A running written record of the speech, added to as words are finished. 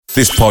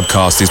This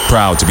podcast is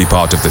proud to be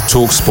part of the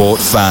TalkSport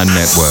Fan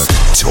Network.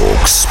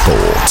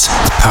 TalkSport.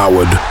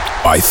 Powered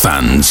by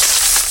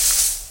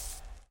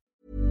fans.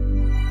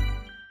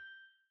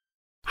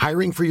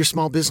 Hiring for your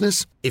small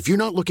business? If you're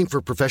not looking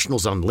for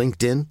professionals on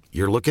LinkedIn,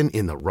 you're looking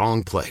in the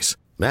wrong place.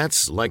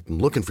 That's like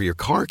looking for your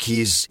car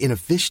keys in a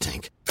fish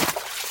tank.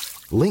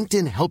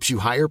 LinkedIn helps you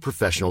hire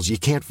professionals you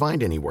can't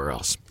find anywhere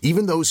else,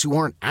 even those who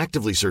aren't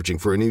actively searching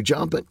for a new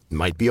job but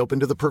might be open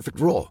to the perfect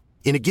role.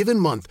 In a given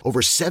month,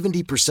 over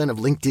 70% of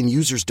LinkedIn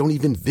users don't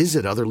even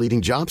visit other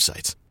leading job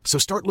sites. So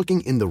start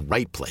looking in the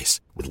right place.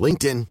 With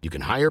LinkedIn, you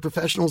can hire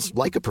professionals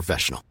like a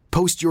professional.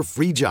 Post your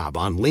free job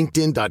on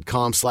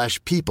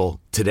linkedin.com/people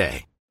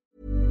today.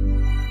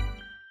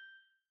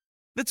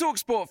 The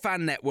TalkSport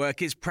Fan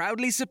Network is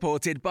proudly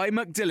supported by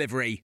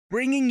McDelivery,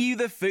 bringing you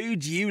the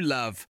food you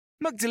love.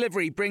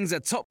 McDelivery brings a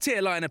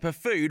top-tier lineup of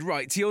food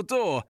right to your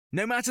door.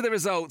 No matter the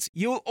result,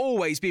 you'll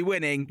always be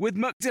winning with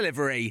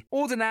McDelivery.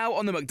 Order now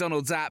on the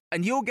McDonald's app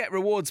and you'll get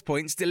rewards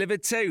points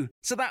delivered too.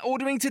 So that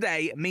ordering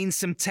today means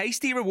some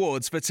tasty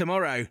rewards for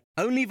tomorrow.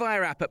 Only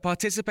via app at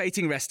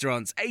participating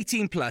restaurants.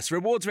 18 plus.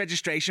 Rewards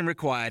registration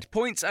required.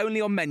 Points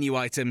only on menu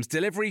items.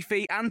 Delivery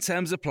fee and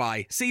terms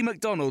apply. See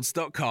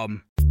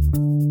mcdonalds.com.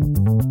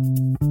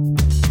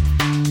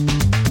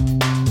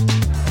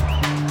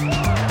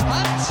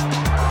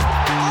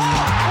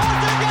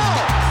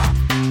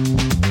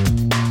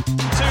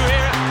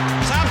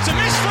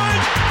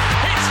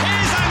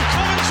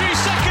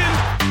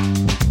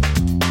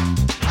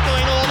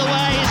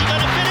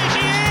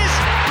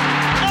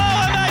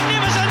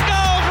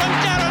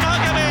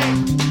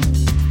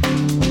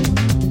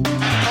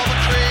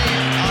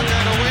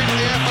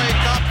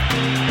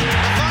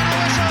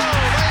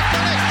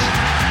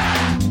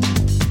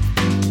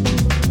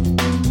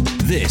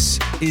 This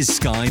is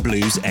Sky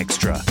Blues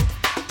Extra.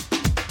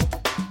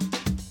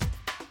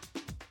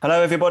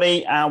 Hello,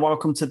 everybody, and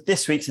welcome to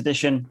this week's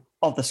edition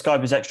of the Sky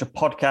Blues Extra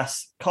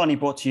podcast, kindly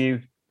brought to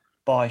you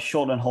by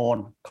Shortland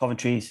Horn,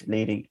 Coventry's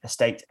leading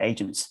estate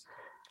agents.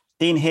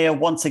 Dean here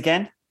once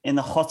again in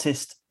the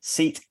hottest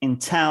seat in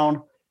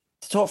town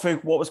to talk through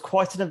what was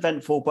quite an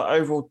eventful but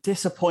overall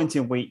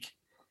disappointing week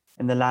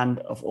in the land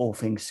of all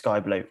things Sky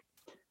Blue.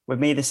 With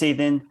me this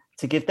evening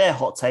to give their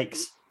hot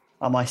takes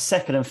are my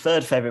second and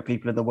third favourite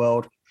people in the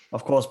world,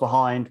 of course,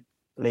 behind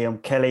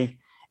Liam Kelly.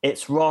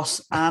 It's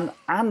Ross and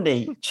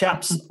Andy.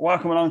 Chaps,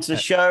 welcome along to the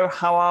show.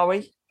 How are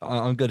we?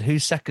 I'm good.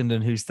 Who's second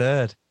and who's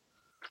third?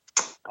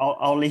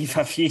 I'll leave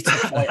a few to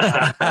point.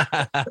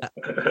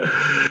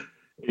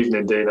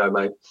 Evening, Dino,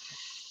 mate.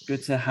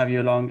 Good to have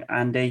you along,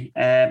 Andy.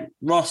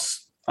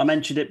 Ross, I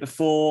mentioned it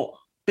before,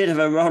 bit of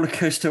a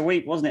rollercoaster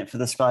week, wasn't it, for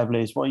the Sky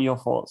Blues? What are your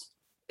thoughts?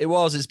 It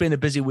was. It's been a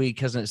busy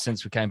week, hasn't it,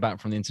 since we came back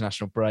from the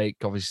international break?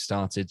 Obviously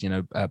started,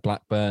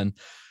 Blackburn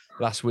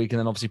last week and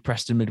then obviously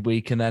Preston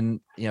midweek and then,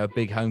 a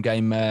big home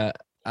game at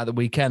the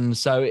weekend.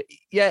 So,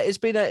 it's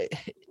been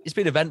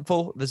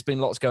eventful. There's been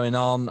lots going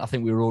on. I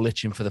think we were all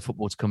itching for the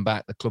football to come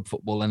back, the club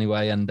football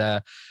anyway. And,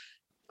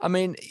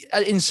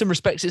 in some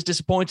respects, it's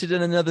disappointed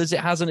and in others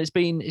it hasn't.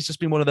 It's just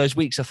been one of those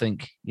weeks, I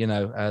think,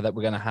 that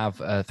we're going to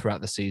have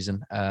throughout the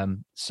season.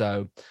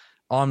 So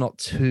I'm not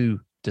too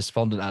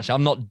despondent, actually.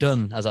 I'm not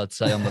done, as I'd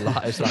say on the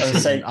lives.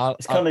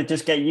 It's kind of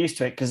just get used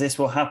to it because this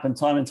will happen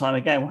time and time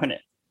again, won't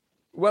it?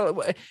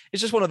 Well, it's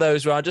just one of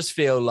those where I just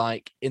feel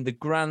like in the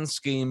grand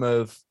scheme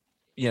of,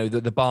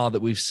 the bar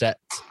that we've set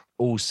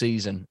all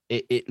season,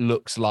 it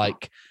looks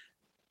like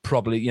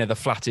probably, the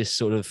flattest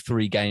sort of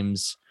 3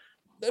 games.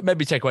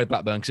 Maybe take away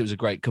Blackburn because it was a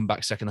great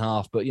comeback second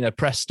half. But,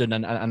 Preston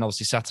and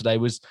obviously Saturday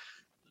was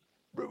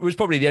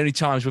probably the only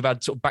times we've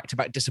had sort of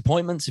back-to-back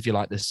disappointments, if you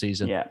like, this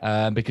season.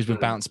 Yeah. Because we've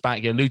bounced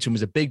back. Luton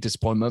was a big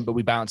disappointment, but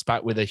we bounced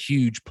back with a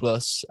huge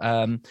plus.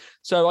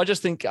 So I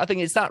think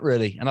it's that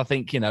really. And I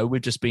think,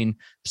 we've just been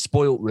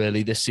spoilt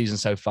really this season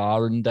so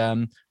far.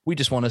 And we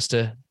just want us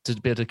to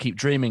be able to keep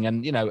dreaming.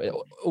 And,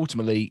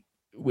 ultimately,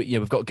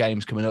 we've got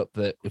games coming up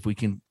that if we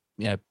can,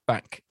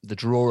 back the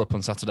draw up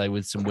on Saturday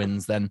with some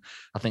wins, then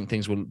I think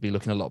things will be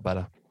looking a lot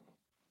better.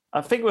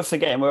 I think we're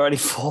forgetting we're only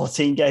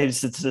 14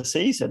 games into the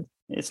season.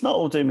 It's not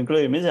all doom and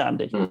gloom, is it,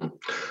 Andy?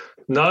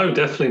 No,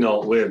 definitely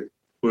not. We're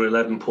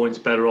 11 points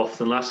better off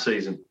than last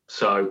season.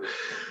 So,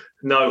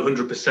 no,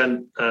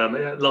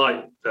 100%.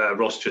 Like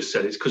Ross just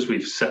said, it's because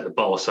we've set the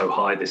bar so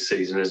high this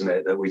season, isn't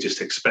it, that we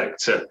just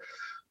expect to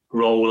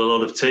roll a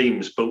lot of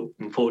teams. But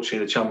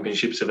unfortunately, the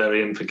Championship's a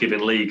very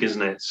unforgiving league,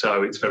 isn't it?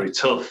 So it's very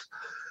tough.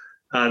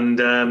 And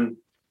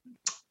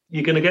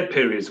you're going to get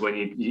periods when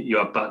you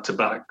have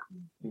back-to-back.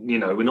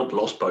 We've not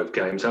lost both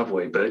games, have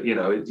we? But, you're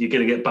going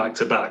to get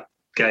back-to-back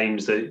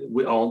games that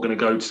we aren't going to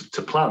go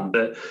to plan.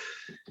 But,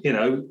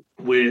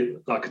 we're,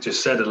 like I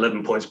just said,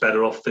 11 points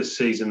better off this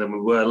season than we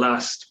were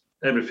last.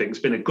 Everything's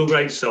been a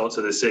great start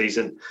to the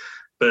season.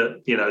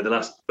 But, you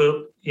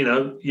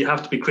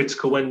have to be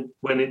critical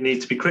when it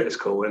needs to be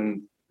critical.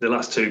 And the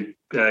last 2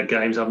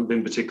 games haven't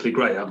been particularly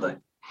great, have they?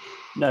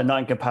 No, not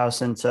in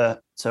comparison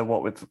to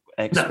what we've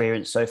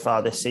experienced so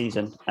far this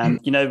season. And,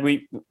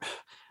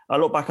 I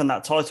look back on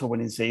that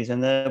title-winning season.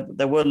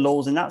 There were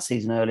lulls in that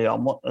season early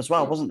on as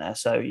well, wasn't there?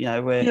 So,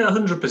 we're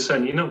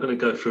 100%. You're not going to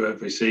go through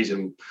every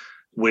season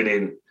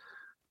winning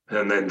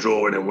and then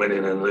drawing and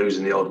winning and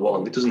losing the odd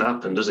one. It doesn't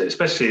happen, does it?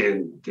 Especially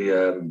in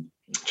the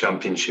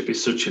Championship.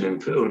 It's such an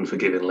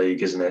unforgiving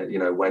league, isn't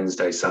it?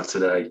 Wednesday,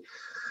 Saturday,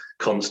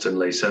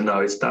 constantly. So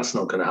no, that's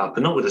not going to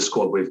happen. Not with the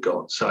squad we've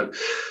got. So,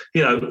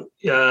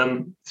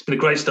 it's been a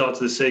great start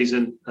to the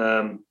season.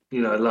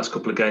 The last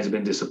couple of games have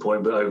been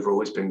disappointing, but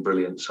overall it's been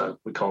brilliant. So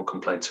we can't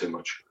complain too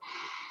much.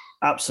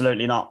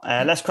 Absolutely not.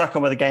 Let's crack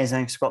on with the games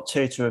then. We've got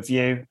 2 to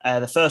review.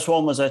 The first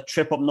one was a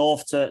trip up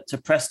north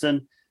to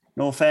Preston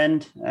North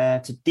End,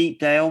 to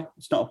Deepdale.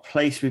 It's not a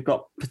place we've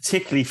got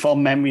particularly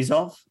fond memories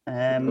of.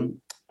 I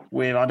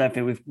don't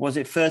think was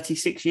it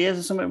 36 years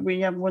or something we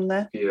haven't won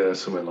there? Yeah,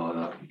 something like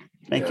that.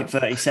 Make it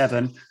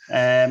 37.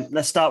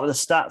 Let's start with the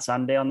stats,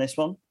 Andy, on this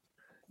one.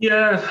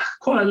 Yeah,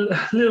 quite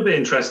a little bit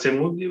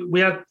interesting.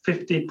 We had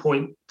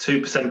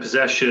 50.2%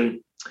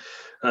 possession.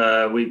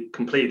 We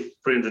completed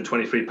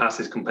 323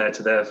 passes compared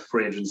to their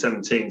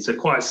 317. So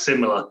quite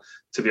similar,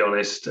 to be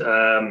honest.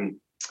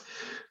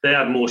 They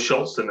had more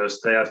shots than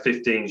us. They had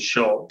 15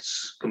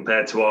 shots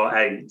compared to our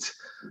 8.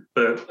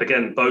 But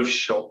again, both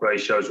shot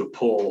ratios were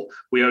poor.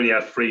 We only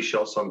had 3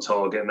 shots on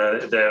target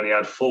and they only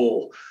had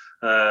 4.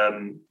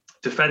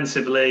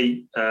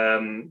 Defensively,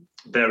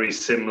 very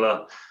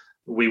similar.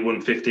 We won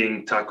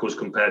 15 tackles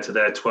compared to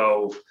their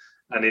 12.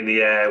 And in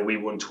the air, we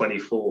won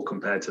 24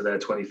 compared to their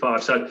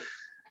 25. So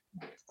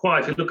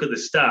if you look at the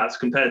stats,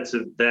 compared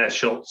to their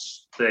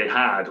shots they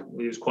had,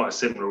 it was quite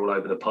similar all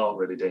over the park,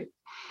 really, Dean.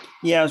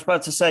 Yeah, I was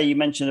about to say, you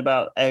mentioned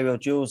about aerial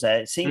duels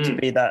there. It seemed to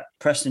be that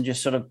Preston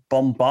just sort of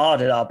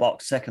bombarded our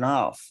box second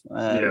half.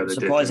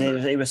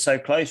 Surprisingly, it was so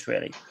close,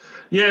 really.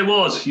 Yeah, it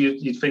was.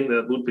 You'd think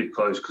that would be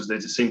close because they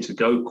just seemed to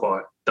go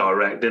quite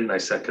direct, didn't they,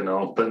 second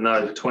half? But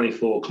no,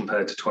 24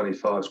 compared to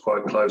 25 is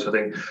quite close. I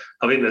think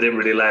they didn't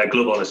really lay a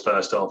glove on us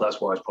first half.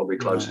 That's why it's probably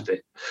closer, Dean.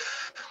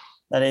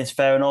 That is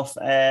fair enough.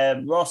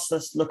 Ross,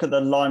 let's look at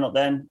the lineup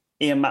then.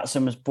 Ian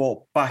Maatsen was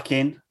brought back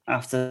in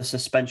after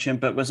suspension,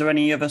 but was there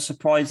any other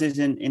surprises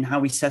in how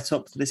we set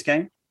up for this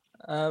game?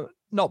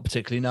 Not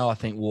particularly, no. I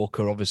think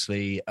Walker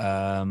obviously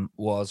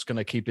was going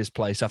to keep his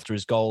place after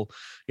his goal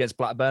against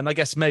Blackburn. I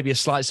guess maybe a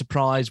slight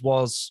surprise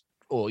was,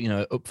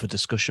 up for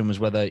discussion, was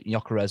whether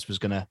Gyökeres was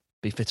going to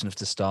be fit enough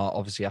to start,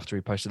 obviously after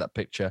he posted that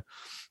picture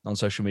on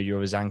social media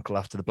of his ankle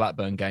after the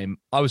Blackburn game.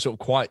 I was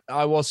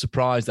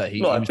surprised that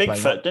he was big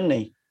foot, didn't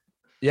he?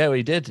 Yeah, well,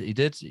 he did.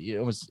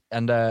 It was,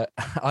 and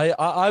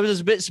I was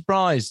a bit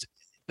surprised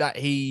that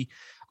he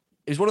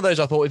is one of those.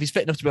 I thought if he's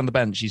fit enough to be on the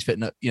bench, he's fit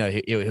enough.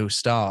 He'll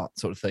start,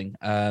 sort of thing.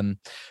 And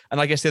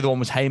I guess the other one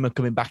was Hamer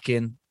coming back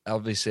in,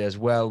 obviously as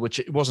well, which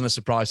it wasn't a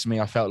surprise to me.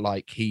 I felt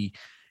like he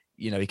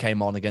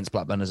came on against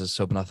Blackburn as a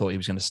sub, and I thought he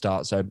was going to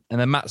start. So, and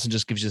then Maatsen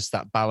just gives us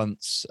that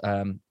balance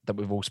that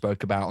we've all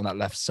spoke about on that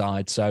left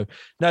side. So,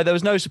 no, there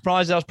was no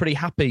surprise. I was pretty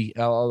happy,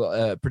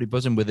 pretty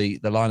buzzing with the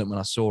lineup when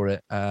I saw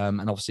it. And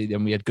obviously,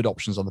 then we had good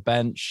options on the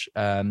bench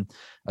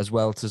as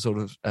well to sort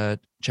of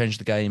change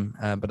the game.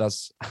 But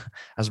as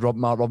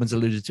Mark Robins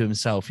alluded to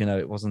himself,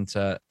 it wasn't,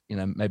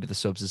 maybe the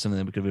subs is something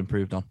that we could have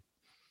improved on.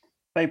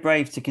 Very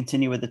brave to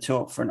continue with the 2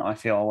 up front, I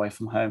feel, away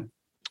from home.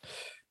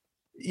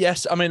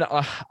 Yes, I mean,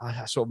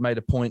 I sort of made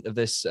a point of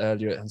this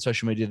earlier on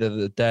social media the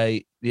other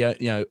day.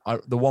 The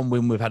one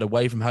win we've had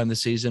away from home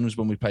this season was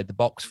when we played the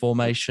box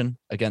formation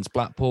against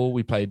Blackpool.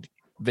 We played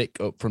Vic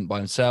up front by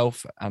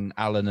himself and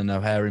Alan and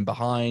O'Hare in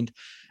behind,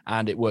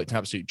 and it worked an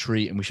absolute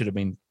treat. And we should have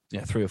been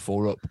 3 or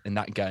 4 up in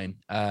that game.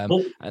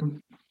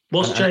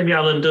 What's Jamie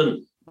Allen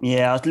done?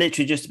 Yeah, I was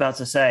literally just about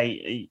to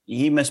say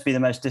he must be the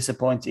most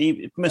disappointed.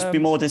 He must be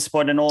more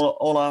disappointed than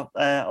all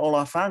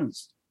our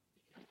fans.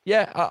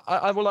 Yeah,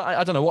 I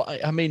don't know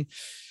what I mean.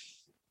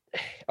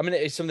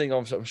 It's something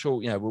I'm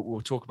sure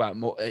we'll talk about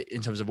more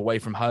in terms of away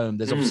from home.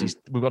 There's obviously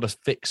we've got to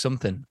fix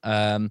something.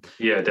 Yeah,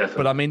 definitely.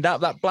 But I mean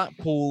that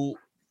Blackpool,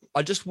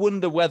 I just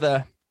wonder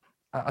whether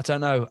I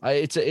don't know.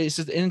 It's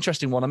an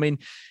interesting one. I mean,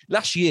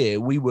 last year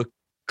we were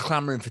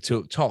clamoring for 2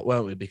 up top,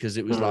 weren't we? Because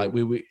it was like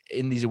we were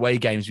in these away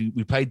games.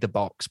 We played the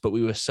box, but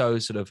we were so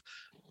sort of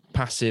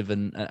passive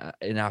and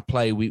in our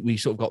play we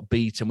sort of got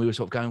beat and we were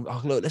sort of going,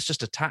 oh look, let's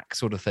just attack,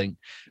 sort of thing.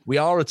 We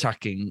are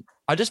attacking.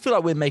 I just feel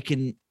like we're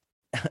making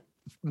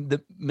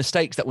the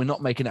mistakes that we're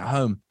not making at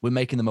home, we're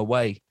making them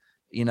away,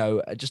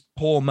 just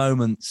poor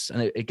moments.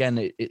 And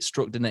it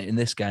struck, didn't it, in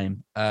this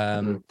game?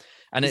 And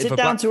is it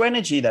down to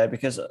energy though?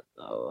 Because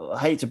I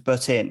hate to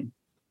butt in,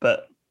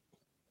 but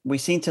we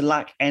seem to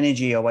lack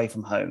energy away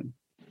from home,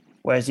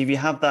 whereas if you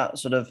have that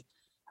sort of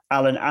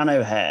Alan and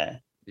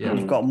O'Hare,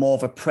 you've got more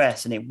of a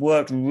press, and it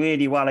worked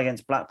really well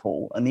against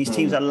Blackpool. And these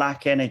teams that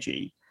lack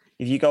energy,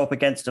 if you go up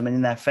against them and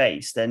in their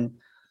face, then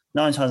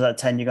 9 times out of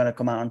 10, you're going to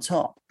come out on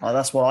top.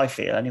 That's what I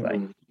feel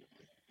anyway.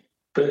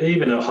 But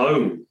even at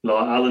home,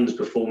 like Alan's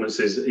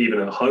performances,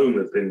 even at home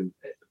have been,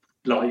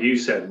 like you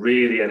said,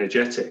 really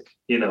energetic,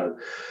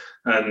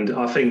 And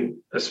I think,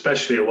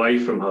 especially away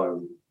from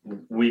home,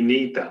 we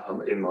need that,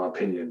 in my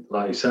opinion.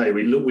 Like you say,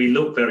 we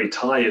look very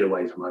tired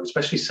away from home,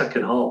 especially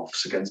second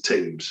halves against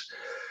teams.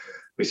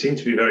 We seem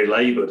to be very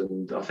laboured,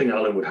 and I think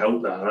Alan would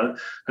help that.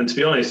 And to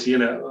be honest,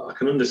 I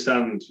can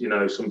understand,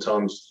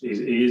 sometimes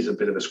he is a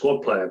bit of a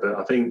squad player, but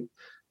I think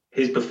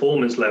his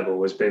performance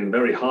level has been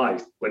very high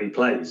when he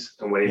plays,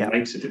 and when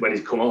when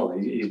he's come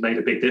on, he's made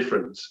a big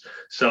difference.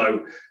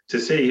 So to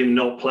see him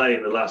not play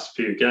in the last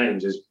few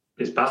games is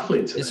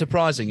baffling to me. It's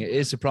surprising. It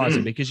is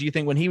surprising because you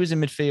think when he was in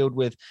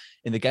midfield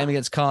in the game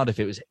against Cardiff,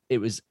 it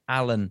was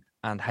Allen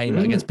and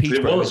Hamer. Against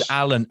Peterborough, it was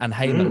Allen and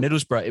Hamer.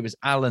 Middlesbrough, it was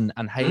Allen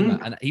and Hamer,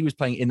 and he was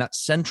playing in that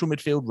central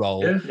midfield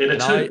role.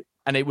 Yeah,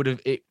 and it would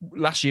have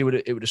last year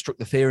it would have struck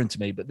the fear into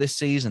me, but this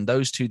season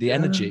those two, the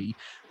energy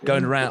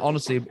going around,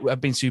 honestly,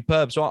 have been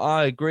superb. So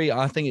I agree.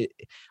 I think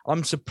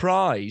I'm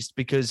surprised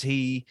because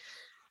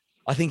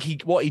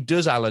what he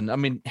does, Alan. I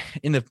mean,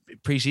 in the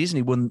preseason,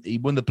 he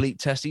won the bleep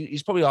test.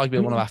 He's probably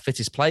arguably one of our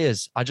fittest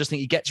players. I just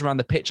think he gets around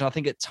the pitch, and I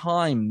think at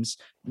times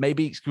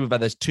maybe it's about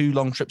there's 2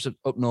 long trips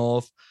up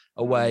north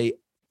away.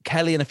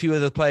 Kelly and a few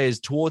other players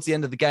towards the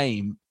end of the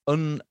game,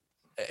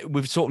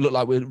 we've sort of looked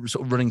like we're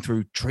sort of running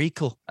through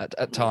treacle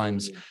at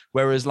times.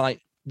 Whereas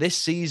like this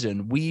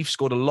season, we've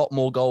scored a lot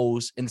more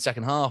goals in the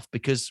second half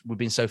because we've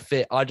been so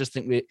fit. I just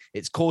think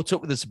it's caught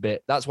up with us a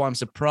bit. That's why I'm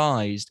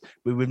surprised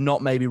we've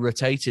not maybe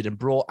rotated and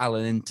brought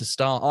Alan in to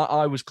start.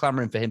 I was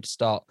clamoring for him to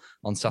start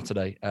on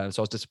Saturday, so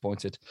I was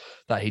disappointed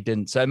that he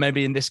didn't. So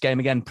maybe in this game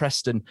again,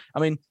 Preston. I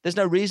mean, there's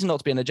no reason not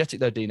to be energetic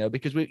though, Dino,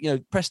 because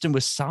Preston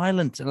was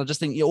silent, and I just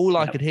think all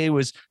I could hear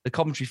was the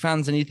Coventry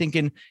fans, and you're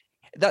thinking.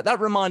 That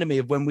reminded me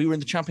of when we were in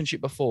the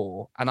Championship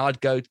before, and we'd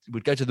go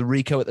to the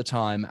Rico at the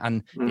time,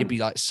 and it'd be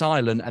like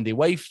silent, and the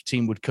away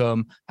team would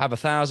come, have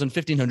 1,000,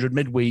 1,500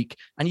 midweek,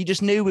 and you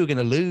just knew we were going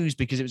to lose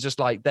because it was just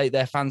like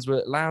their fans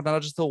were loud. And I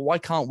just thought, why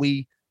can't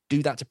we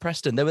do that to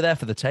Preston? They were there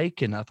for the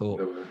taking, I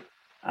thought.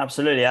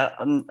 Absolutely,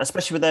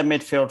 especially with their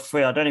midfield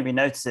three. I don't even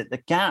notice it. The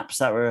gaps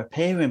that were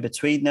appearing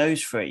between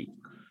those three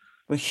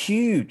were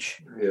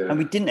huge, and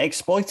we didn't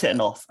exploit it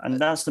enough. And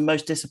that's the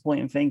most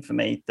disappointing thing for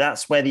me.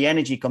 That's where the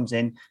energy comes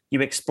in.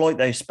 You exploit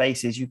those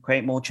spaces, you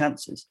create more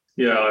chances.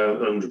 Yeah, I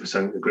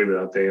 100% agree with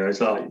that, Dino. It's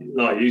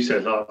like you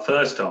said, like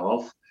first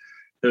half,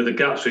 the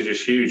gaps were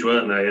just huge,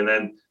 weren't they? And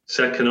then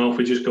second half,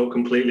 we just got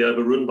completely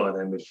overrun by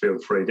their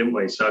midfield three, didn't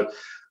we? So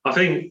I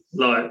think,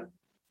 like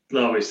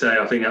we say,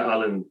 I think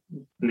Alan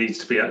needs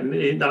to be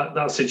in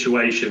that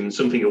situation.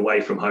 Something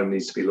away from home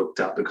needs to be looked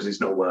at because it's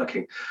not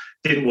working.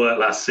 Didn't work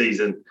last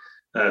season.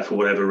 For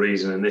whatever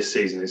reason, and this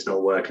season it's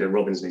not working, and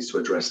Robins needs to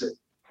address it.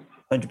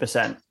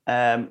 100%.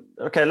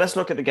 Okay, let's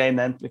look at the game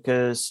then,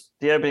 because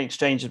the opening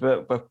exchanges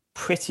were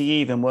pretty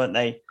even, weren't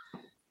they?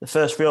 The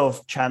first real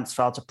chance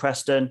fell to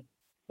Preston.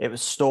 It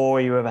was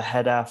Story with a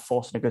header,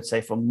 forcing a good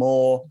save from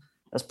Moore.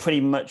 That's pretty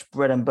much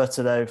bread and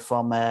butter, though,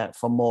 from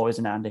Moore,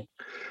 isn't it, Andy?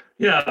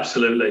 Yeah,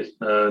 absolutely.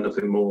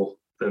 Nothing more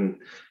than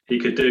he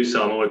could do.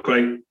 Simon with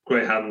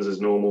great hands as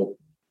normal.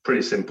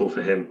 Pretty simple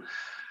for him.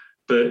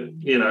 But,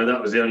 that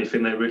was the only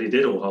thing they really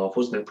did all half,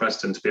 wasn't it,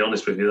 Preston? To be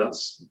honest with you,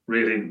 that's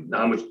really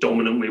how much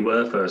dominant we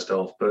were first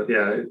half. But,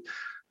 yeah,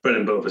 bread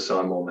and butter for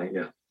Simon, mate,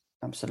 yeah.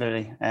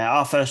 Absolutely.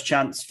 Our first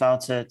chance fell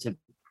to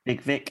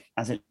Big Vic,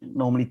 as it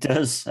normally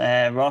does.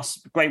 Ross,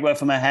 great work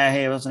from O'Hare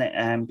here, wasn't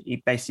it?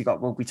 He basically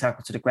got rugby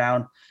tackle to the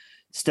ground,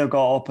 still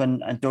got up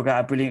and dug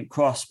out a brilliant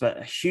cross, but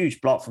a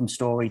huge block from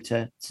Story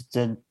to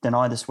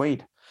deny the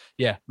Swede.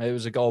 Yeah, it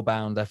was a goal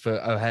bounder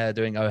for O'Hare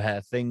doing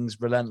O'Hare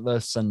things,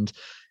 relentless, and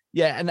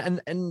yeah,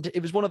 and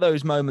it was one of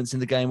those moments in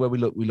the game where we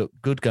look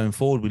good going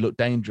forward. We look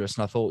dangerous,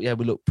 and I thought, yeah,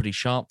 we look pretty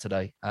sharp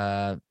today.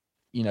 But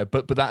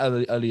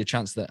that earlier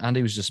chance that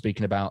Andy was just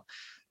speaking about,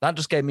 that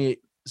just gave me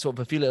sort of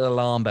a few little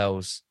alarm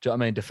bells. Do you know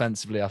what I mean?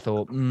 Defensively, I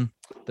thought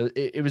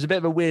it was a bit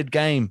of a weird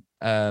game,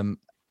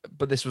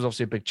 but this was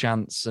obviously a big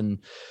chance, and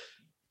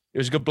it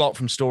was a good block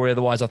from Story.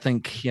 Otherwise, I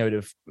think it would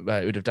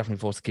have definitely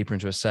forced the keeper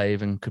into a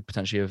save and could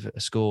potentially have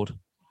scored.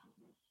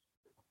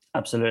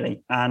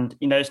 Absolutely, and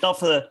it's not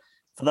for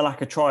the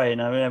lack of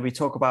trying. We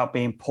talk about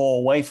being poor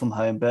away from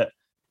home, but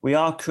we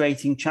are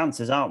creating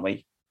chances, aren't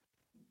we?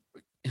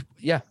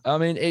 Yeah, I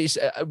mean,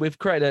 we've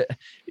created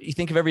you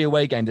think of every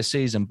away game this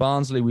season.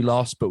 Barnsley, we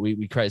lost, but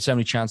we created so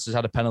many chances,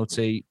 had a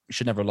penalty,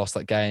 should never have lost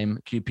that game.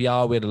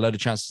 QPR, we had a load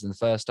of chances in the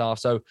first half.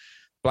 So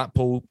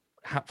Blackpool,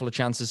 hatful of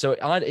chances. So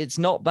it's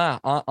not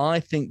that. I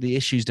think the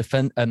issues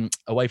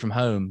away from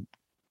home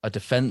are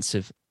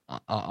defensive,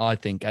 I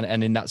think,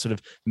 and in that sort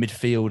of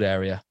midfield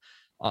area.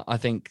 I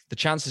think the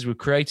chances we're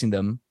creating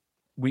them,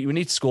 we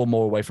need to score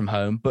more away from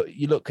home. But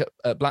you look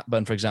at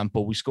Blackburn, for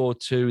example, we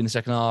scored 2 in the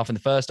second half. In the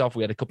first half,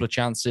 we had a couple of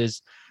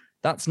chances.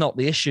 That's not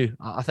the issue.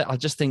 I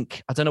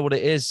don't know what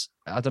it is.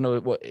 I don't know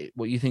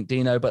what you think,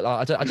 Dino, but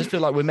I just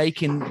feel like we're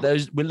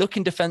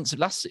looking defensive.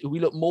 We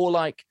look more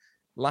like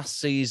last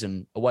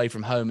season away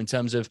from home in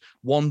terms of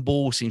one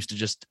ball seems to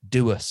just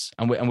do us.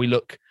 And we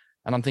look,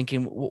 and I'm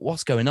thinking,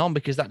 what's going on?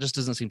 Because that just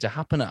doesn't seem to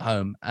happen at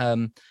home.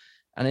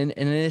 And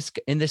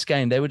in this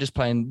game, they were just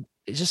playing.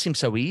 It just seemed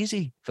so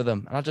easy for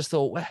them, and I just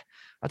thought,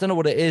 I don't know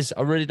what it is.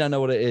 I really don't know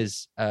what it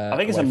is. I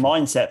think it's a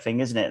mindset thing,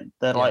 isn't it?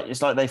 They're like,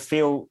 it's like they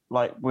feel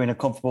like we're in a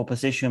comfortable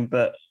position,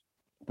 but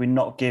we're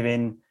not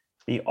giving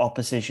the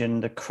opposition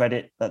the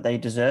credit that they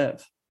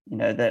deserve. You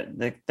know,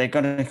 they're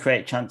going to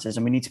create chances,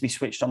 and we need to be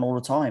switched on all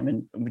the time,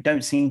 and we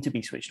don't seem to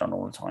be switched on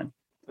all the time.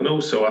 And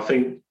also, I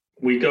think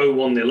we go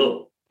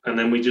 1-0 up, and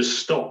then we just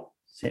stop,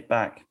 sit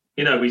back.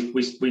 You know,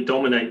 we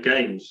dominate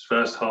games.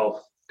 First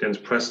half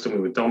against Preston, we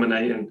were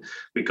dominating.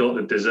 We got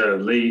the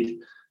deserved lead,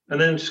 and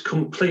then just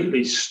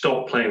completely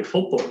stop playing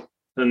football.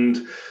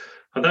 And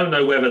I don't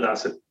know whether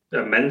that's a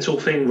mental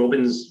thing.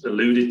 Robins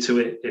alluded to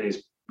it in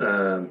his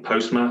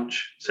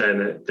post-match, saying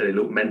that they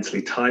look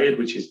mentally tired,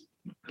 which is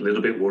a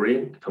little bit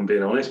worrying, if I'm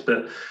being honest.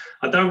 But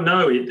I don't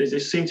know. They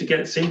just seem to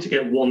get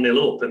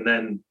 1-0 up, and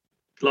then,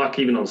 like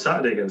even on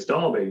Saturday against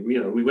Derby,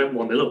 you know, we went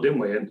 1-0 up, didn't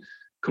we? And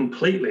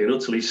completely and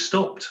utterly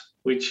stopped.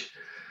 Which,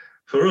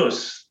 for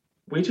us,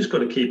 we just got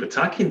to keep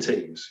attacking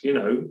teams. You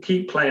know,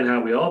 keep playing how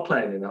we are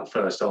playing in that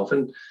first half,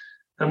 and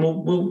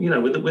we'll you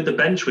know, with the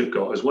bench we've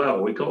got as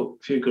well, we've got a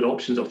few good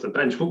options off the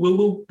bench. But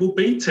we'll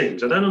beat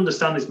teams. I don't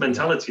understand this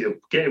mentality of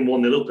getting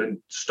 1-0 up and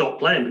stop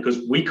playing,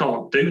 because we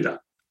can't do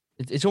that.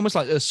 It's almost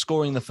like us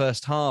scoring the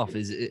first half.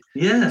 It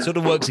sort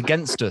of works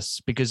against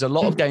us, because a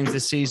lot of games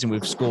this season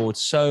we've scored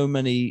so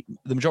many.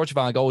 The majority of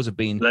our goals have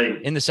been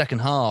late in the second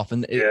half,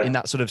 and in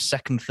that sort of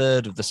second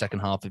third of the second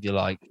half, if you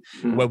like,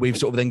 where we've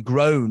sort of then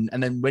grown.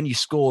 And then when you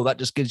score, that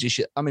just gives you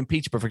shit. I mean,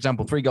 Peterborough, for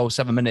example, 3 goals,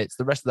 7 minutes.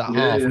 The rest of that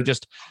half,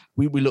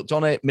 we looked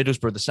on it.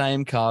 Middlesbrough the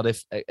same.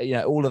 Cardiff,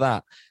 all of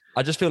that.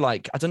 I just feel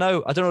like I don't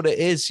know what it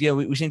is. You know,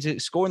 we seem to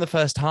score in the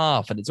first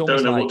half, and it's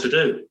almost don't know like what to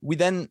do. We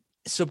then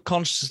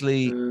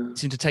subconsciously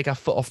seem to take our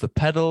foot off the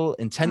pedal.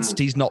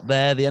 Intensity's not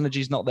there, the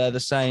energy's not there the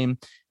same.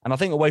 And I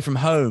think away from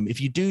home, if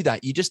you do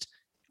that,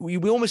 we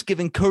almost give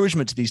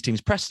encouragement to these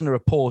teams. Preston are a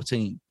poor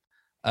team,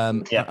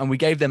 and we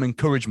gave them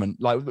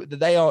encouragement. Like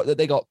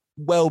they got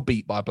well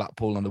beat by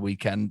Blackpool on the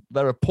weekend.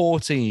 They're a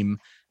poor team,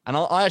 and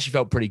I actually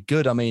felt pretty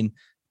good. I mean,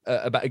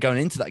 about going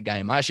into that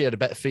game, I actually had a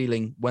better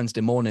feeling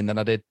Wednesday morning than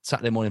I did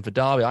Saturday morning for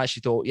Derby. I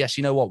actually thought, yes,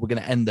 you know what, we're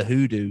going to end the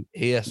hoodoo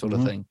here, sort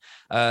of thing.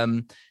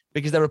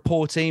 Because they're a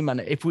poor team,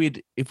 and if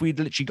we'd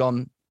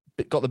literally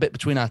got the bit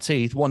between our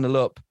teeth, 1-0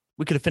 up,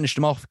 we could have finished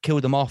them off,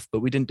 killed them off, but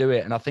we didn't do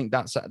it. And I think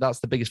that's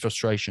the biggest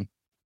frustration.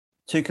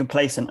 Too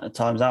complacent at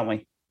times, aren't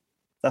we?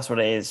 That's what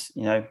it is.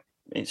 You know,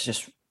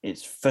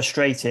 it's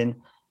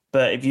frustrating.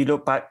 But if you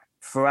look back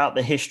throughout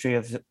the history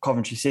of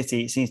Coventry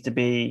City, it seems to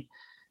be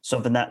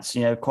something that's,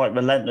 you know, quite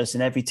relentless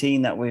in every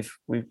team that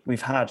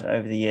we've had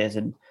over the years,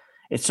 and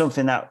it's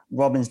something that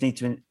Robins needs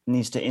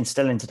to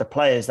instill into the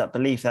players, that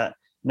belief that,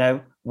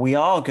 no, we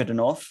are good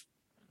enough.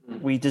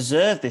 We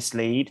deserve this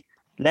lead.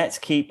 Let's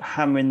keep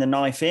hammering the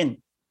knife in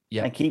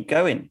and keep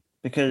going.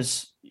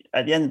 Because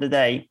at the end of the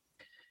day,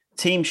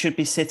 teams should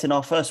be sitting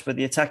off us with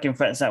the attacking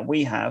threats that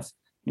we have.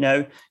 You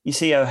know, you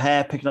see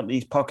O'Hare picking up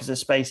these pockets of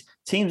space.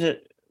 Teams are,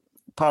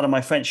 pardon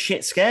my French,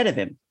 shit scared of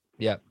him.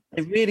 Yeah,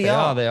 they really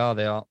are. They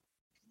are.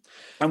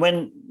 And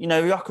when, you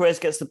know,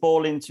 Gyökeres gets the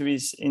ball into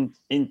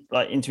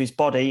his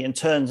body and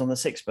turns on the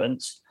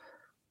sixpence,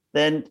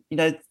 then, you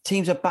know,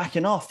 teams are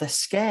backing off. They're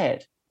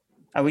scared.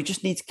 And we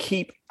just need to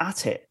keep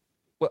at it,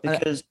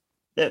 because,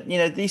 you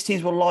know, these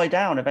teams will lie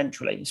down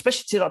eventually,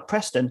 especially to like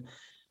Preston.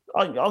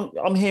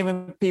 I'm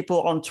hearing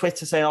people on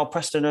Twitter saying, oh,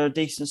 Preston are a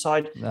decent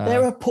side. No.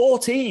 They're a poor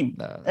team.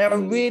 No. They're a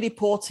really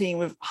poor team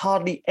with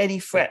hardly any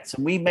threats.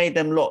 And we made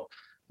them look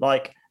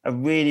like a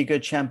really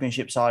good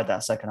championship side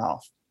that second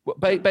half.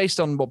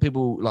 Based on what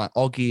people like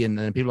Oggy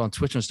and people on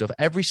Twitter and stuff,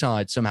 every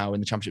side somehow in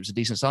the championship is a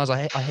decent size.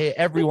 I hear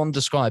everyone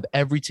describe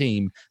every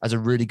team as a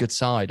really good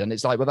side, and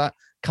it's like, well, that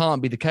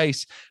can't be the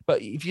case.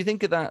 But if you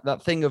think of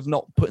that thing of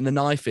not putting the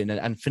knife in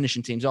and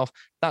finishing teams off,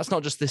 that's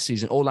not just this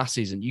season or last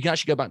season. You can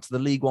actually go back to the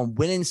League One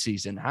winning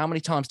season. How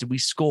many times did we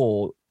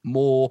score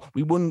more?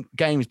 We won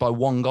games by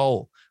 1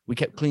 goal. We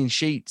kept clean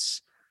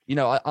sheets. You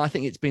know, I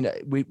think it's been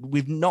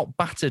we've not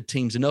battered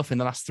teams enough in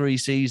the last 3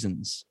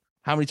 seasons.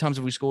 How many times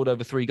have we scored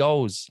over 3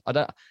 goals?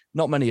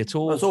 Not many at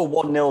all. It was all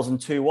 1-0s and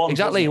 2-1s.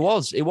 Exactly, it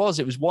was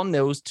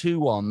 1-0s,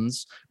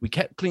 2-1s. We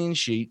kept clean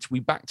sheets. We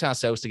backed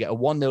ourselves to get a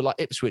 1-0 like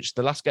Ipswich,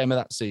 the last game of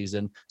that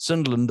season.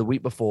 Sunderland the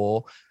week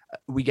before.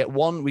 We get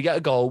a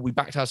goal. We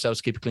backed ourselves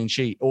to keep a clean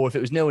sheet. Or if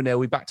it was 0-0,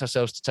 we backed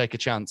ourselves to take a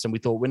chance, and we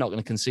thought we're not going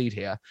to concede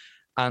here.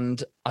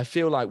 And I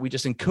feel like we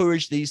just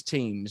encourage these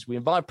teams. We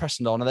invite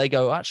Preston on, and they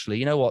go, actually,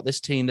 you know what? This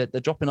team, they're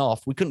dropping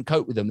off. We couldn't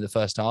cope with them in the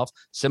first half.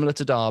 Similar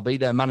to Derby,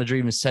 their manager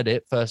even said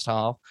it first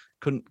half.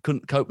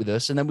 Couldn't cope with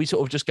us. And then we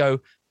sort of just go,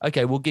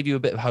 okay, we'll give you a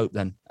bit of hope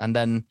then. And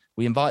then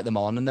we invite them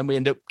on, and then we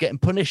end up getting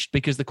punished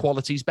because the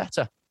quality's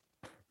better.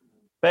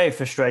 Very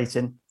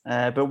frustrating.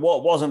 But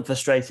what wasn't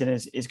frustrating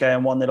is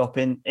going 1-0 up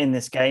in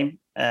this game.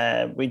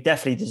 We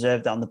definitely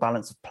deserved that on the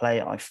balance of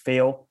play, I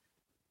feel.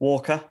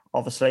 Walker,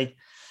 obviously,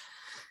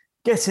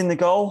 getting the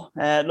goal.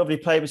 Lovely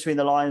play between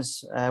the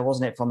lines,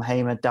 wasn't it, from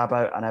Hamer,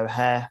 Dabo and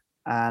O'Hare.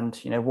 And,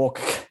 you know,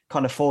 Walker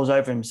kind of falls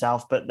over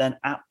himself, but then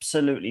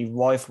absolutely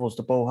rifles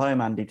the ball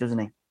home, Andy, doesn't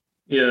he?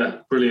 Yeah,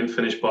 brilliant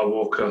finish by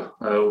Walker.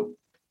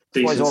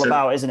 That's what it's all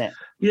about, isn't it?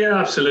 Yeah,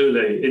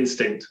 absolutely.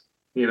 Instinct.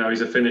 You know,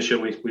 he's a finisher.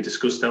 We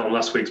discussed that on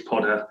last week's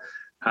pod,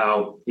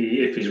 how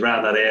if he's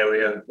around that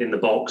area in the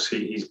box,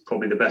 he's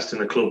probably the best in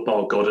the club,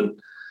 bar Godden,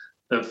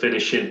 at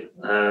finishing.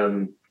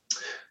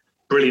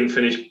 Brilliant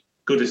finish.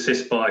 Good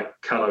assist by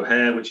Cal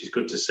O'Hare, which is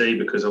good to see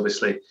because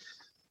obviously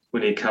we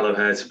need Cal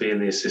O'Hare to be in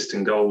the assist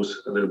and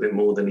goals a little bit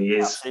more than he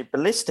is. Absolutely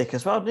ballistic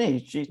as well,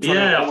 didn't he?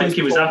 I think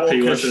he was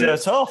happy, wasn't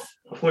shirt off.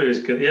 I thought he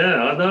was good.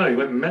 Yeah, I know. He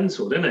went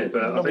mental, didn't he?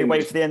 But I think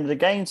wait for the end of the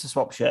game to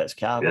swap shirts,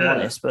 Cal, I'm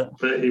honest. But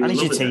and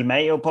he's your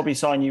teammate. He'll probably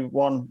sign you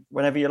one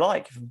whenever you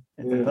like.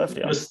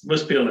 Perfectly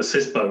must be on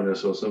assist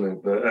bonus or something.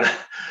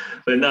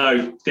 But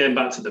no, getting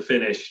back to the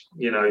finish,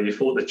 you know, you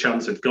thought the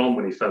chance had gone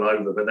when he fell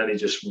over, but then he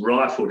just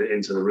rifled it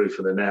into the roof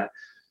of the net.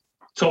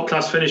 Top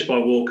class finish by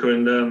Walker,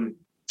 and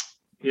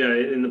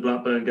in the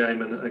Blackburn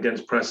game and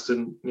against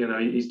Preston, you know,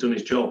 he's done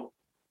his job.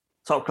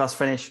 Top class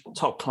finish,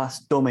 top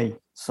class dummy,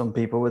 some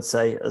people would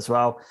say as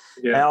well.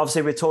 Yeah.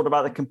 Obviously, we talked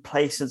about the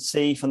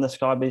complacency from the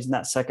Sky Blues in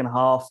that second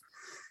half,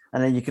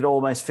 and then you could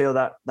almost feel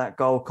that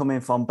goal coming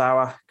from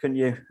Bauer, couldn't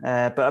you?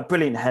 But a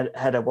brilliant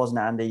header, wasn't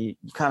it, Andy?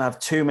 You can't have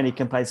too many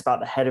complaints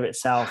about the header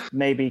itself.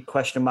 Maybe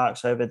question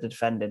marks over the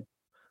defending.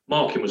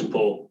 Marking was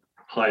poor,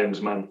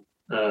 Hyam's man.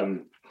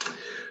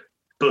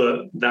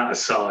 But that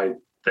aside,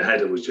 the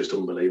header was just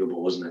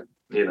unbelievable, wasn't it?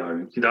 You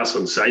know, that's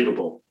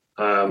unsavable.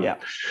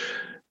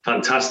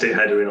 Fantastic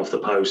header in off the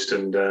post,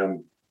 and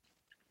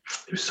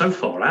it was so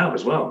far out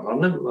as well.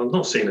 I've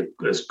not seen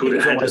as good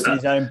a header. In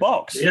his own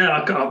box.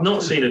 Yeah, I've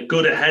not seen a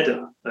good a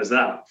header as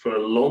that for a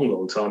long,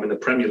 long time in the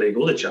Premier League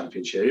or the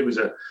Championship. It was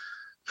a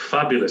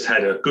fabulous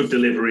header, good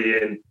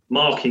delivery in.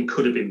 Marking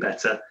could have been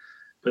better,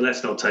 but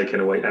let's not take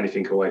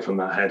anything away from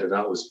that header.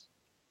 That was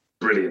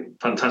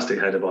brilliant, fantastic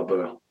header by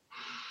Burrell.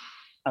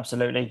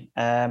 Absolutely.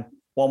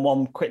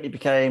 1-1 quickly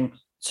became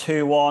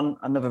 2-1,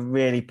 another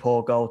really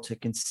poor goal to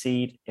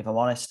concede, if I'm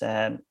honest.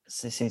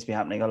 This seems to be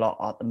happening a lot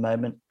at the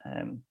moment.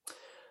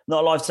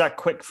 Not alive to that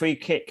quick free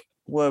kick.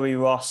 Worry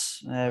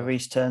Ross.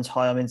 Reece turns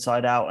Hyam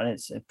inside out and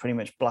it's pretty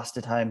much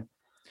blasted home.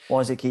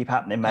 Why does it keep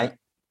happening, mate?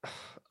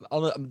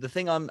 The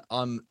thing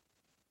I'm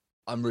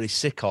really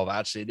sick of,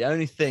 actually, the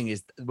only thing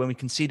is when we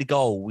concede a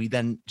goal, we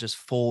then just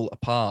fall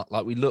apart.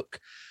 Like we look,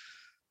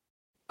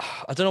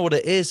 I don't know what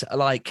it is.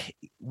 Like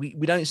we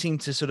don't seem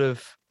to sort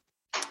of,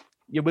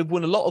 we've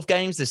won a lot of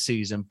games this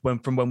season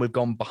from when we've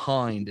gone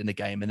behind in a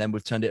game and then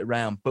we've turned it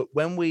around. But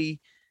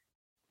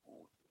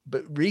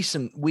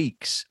recent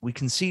weeks, we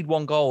concede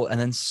one goal and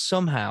then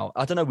somehow,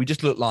 I don't know, we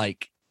just look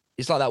like,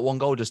 it's like that one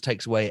goal just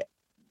takes away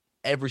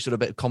every sort of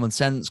bit of common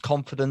sense,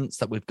 confidence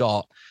that we've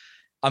got.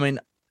 I mean,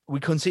 we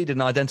conceded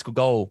an identical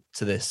goal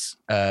to this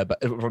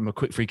but from a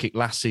quick free kick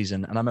last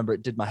season. And I remember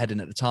it did my head in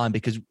at the time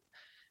because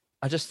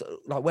I just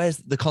like, where's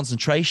the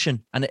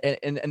concentration? And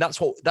that's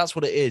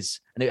what it is.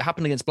 And it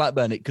happened against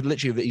Blackburn. It could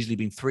literally have easily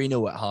been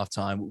 3-0 at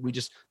halftime. We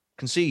just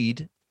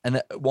concede and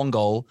one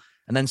goal.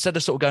 And then instead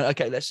of sort of going,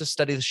 okay, let's just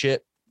steady the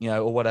ship,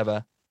 or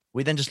whatever,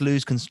 we then just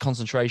lose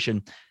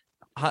concentration.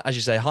 As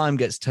you say, Hyam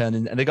gets turned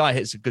in, and the guy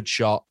hits a good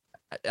shot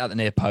at the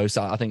near post.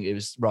 I think it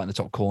was right in the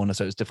top corner.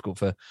 So it was difficult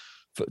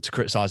to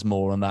criticize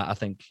more on that. I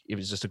think it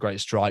was just a great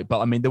strike.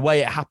 But I mean, the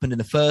way it happened in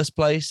the first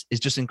place is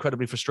just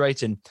incredibly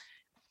frustrating.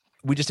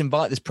 We just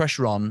invite this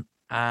pressure on,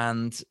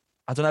 and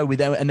I don't know. We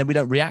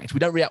don't react. We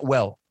don't react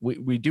well.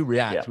 We do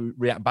react. Yeah. We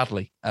react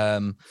badly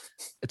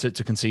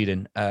to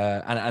conceding,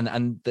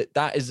 and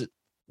that is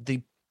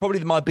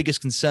probably my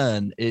biggest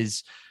concern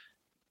is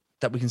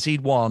that we concede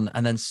one,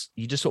 and then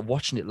you just sort of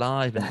watching it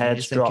live, and the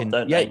heads drop, thinking,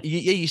 don't they?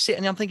 You sit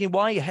and I'm thinking,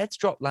 why are your heads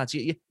dropped, lads?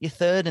 You're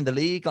third in the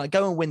league. Like,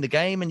 go and win the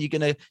game, and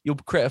you'll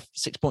create a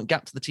 6-point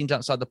gap to the teams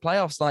outside the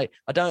playoffs. Like,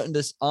 I don't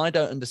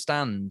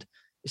understand.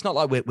 It's not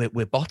like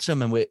we're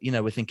bottom and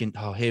we're thinking,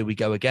 oh, here we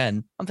go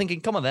again. I'm thinking,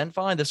 come on then,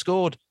 fine, they've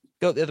scored.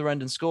 Go at the other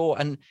end and score.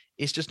 And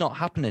it's just not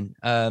happening.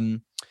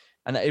 And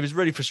it was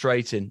really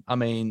frustrating. I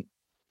mean,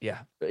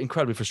 yeah,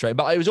 incredibly frustrating.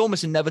 But it was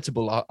almost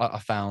inevitable, I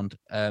found.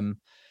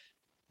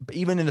 But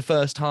even in the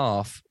first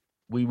half,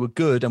 we were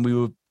good and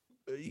we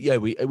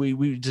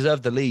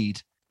deserved the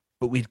lead,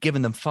 but we'd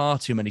given them far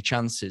too many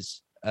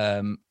chances.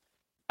 And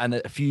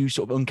a few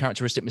sort of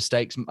uncharacteristic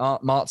mistakes.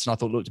 Martin, I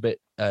thought, looked a bit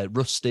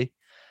rusty.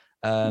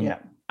 And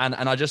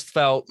I just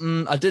felt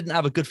I didn't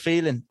have a good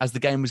feeling as the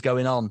game was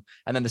going on.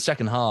 And then the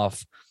second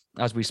half,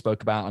 as we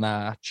spoke about in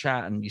our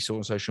chat and you saw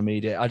on social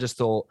media, I just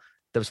thought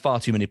there was far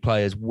too many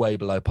players way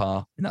below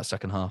par in that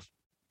second half.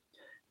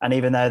 And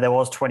even though there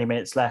was 20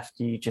 minutes left,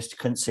 you just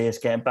couldn't see us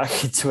getting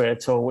back into it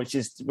at all, which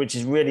is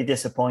really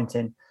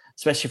disappointing,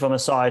 especially from a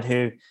side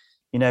who,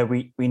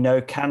 we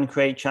know can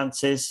create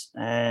chances,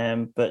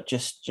 but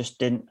just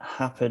didn't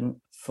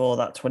happen for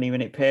that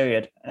 20-minute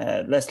period.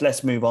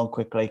 Let's move on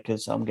quickly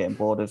because I'm getting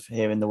bored of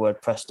hearing the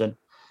word Preston.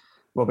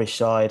 Rubbish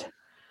side,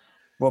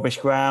 rubbish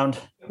ground,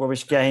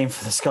 rubbish game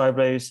for the Sky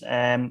Blues.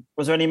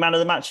 Was there any man of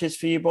the matches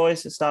for you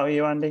boys? Let's start with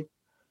you, Andy.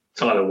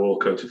 Tyler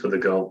Walker for the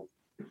goal.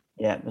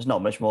 Yeah, there's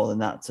not much more than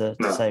that to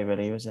say,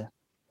 really, was there?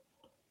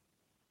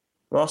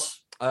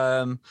 Ross?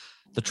 The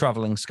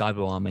travelling Sky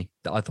Blue army.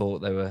 I thought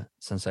they were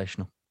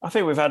sensational. I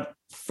think we've had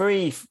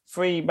three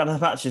man of the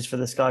matches for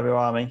the Sky Blue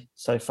Army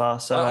so far.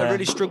 So I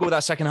really struggle with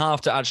that second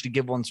half to actually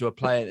give one to a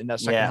player in that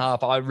second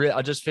half.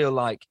 I just feel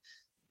like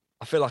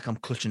I'm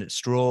clutching at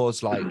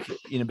straws,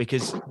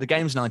 because the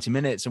game's 90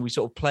 minutes and we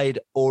sort of played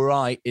all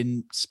right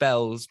in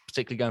spells,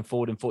 particularly going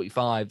forward in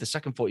 45. The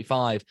second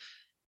 45,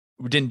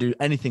 we didn't do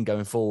anything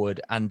going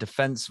forward, and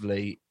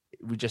defensively,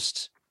 we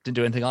just didn't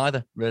do anything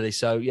either, really.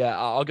 So, yeah,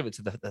 I'll give it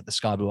to the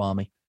Sky Blue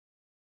Army.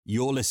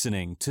 You're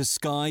listening to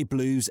Sky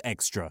Blues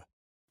Extra.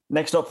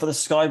 Next up for the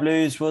Sky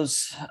Blues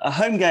was a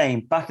home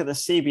game back at the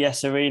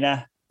CBS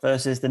Arena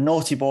versus the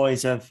Naughty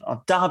Boys of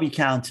Derby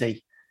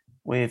County,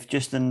 with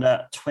just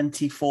under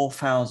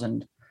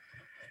 24,000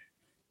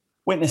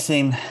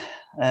 witnessing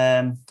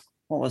what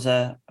was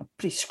a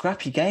pretty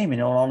scrappy game,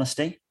 in all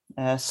honesty.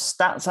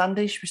 Stats,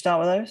 Andy, should we start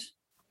with those?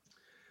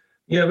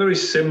 Yeah, very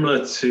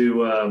similar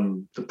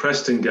to the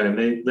Preston game.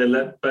 They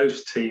let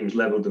both teams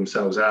level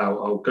themselves out.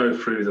 I'll go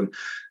through them.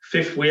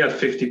 We had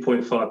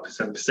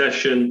 50.5%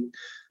 possession.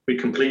 We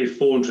completed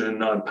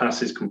 409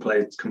 passes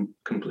compared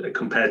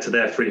to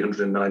their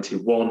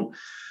 391.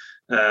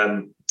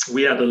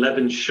 We had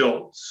 11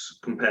 shots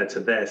compared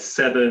to their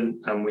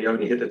 7, and we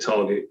only hit the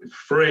target with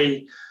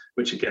 3,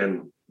 which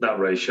again, that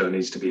ratio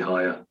needs to be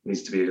higher. It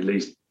needs to be at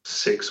least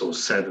 6 or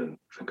 7,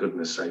 for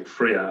goodness sake.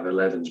 3 out of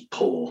 11 is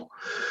poor.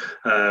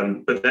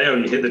 But they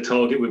only hit the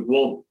target with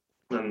 1,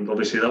 and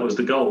obviously that was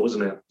the goal,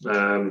 wasn't it?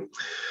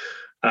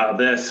 Out of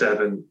their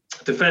 7.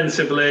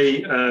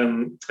 Defensively,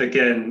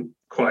 again,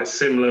 quite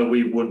similar.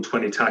 We won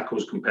 20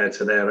 tackles compared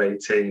to their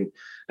 18,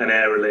 and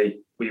aerially,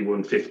 we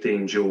won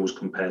 15 duels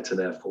compared to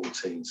their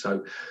 14.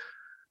 So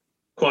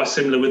quite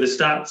similar with the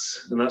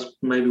stats, and that's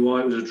maybe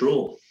why it was a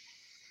draw.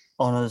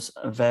 Honours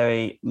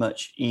very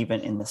much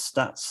even in the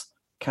stats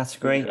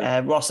category.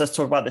 Ross, let's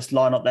talk about this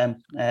lineup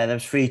then. There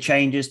was 3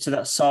 changes to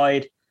that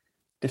side.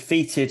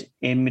 Defeated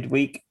in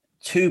midweek.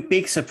 2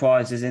 big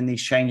surprises in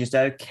these changes,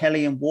 though.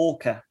 Kelly and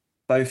Walker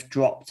both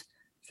dropped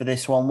for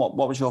this one.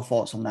 What was your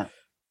thoughts on that?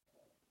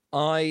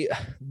 I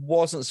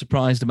wasn't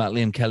surprised about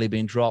Liam Kelly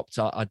being dropped.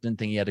 I didn't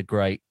think he had a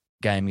great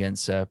game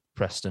against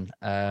Preston.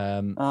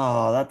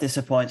 That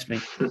disappoints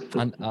me.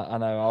 And I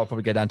know I'll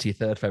probably go down to your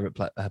third favourite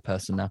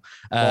person now.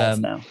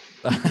 Now.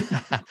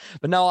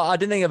 But no, I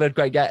didn't think of a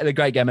great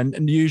game.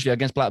 And usually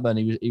against Blackburn,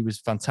 he was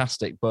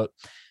fantastic. But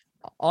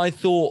I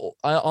thought,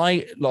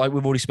 I like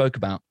we've already spoke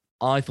about,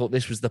 I thought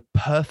this was the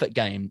perfect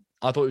game.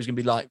 I thought it was going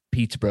to be like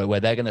Peterborough,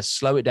 where they're going to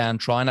slow it down,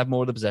 try and have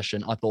more of the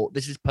possession. I thought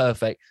this is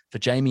perfect for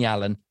Jamie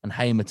Allen and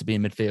Hamer to be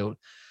in midfield.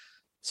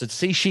 So to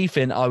see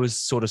Sheafin, I was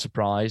sort of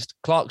surprised.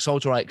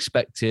 Clarke-Salter, I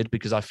expected,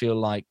 because I feel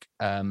like,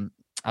 as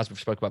we've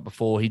spoken about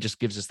before, he just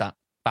gives us that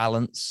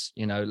balance,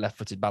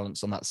 left-footed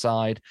balance on that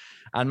side.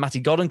 And Matty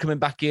Godden coming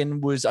back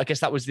in was, I guess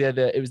that was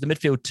it was the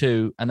midfield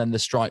 2, and then the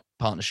strike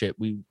partnership.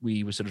 We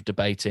were sort of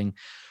debating,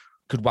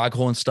 could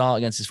Waghorn start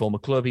against his former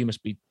club? He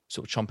must be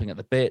sort of chomping at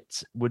the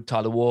bit. Would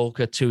Tyler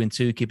Walker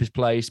 2-2 keep his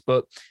place?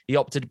 But he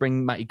opted to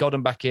bring Matty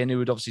Godden back in, who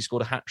had obviously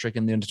scored a hat-trick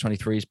in the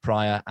under-23s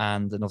prior,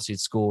 and obviously had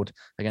scored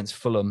against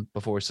Fulham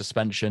before his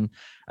suspension.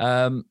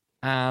 So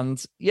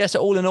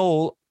all in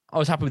all, I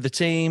was happy with the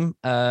team.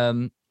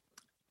 Allen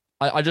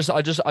was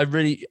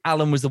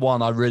the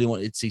one I really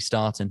wanted to see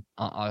starting.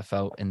 I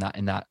felt in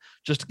that,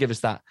 just to give us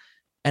that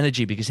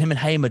energy, because him and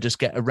Hamer just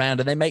get around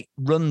and they make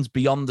runs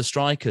beyond the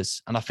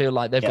strikers. And I feel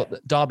like they've got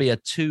Derby are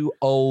 2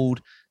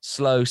 old,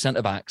 slow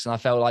centre-backs. And I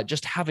felt like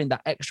just having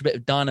that extra bit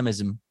of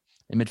dynamism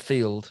in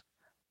midfield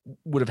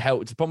would have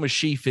helped. The problem with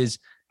Sheaf is,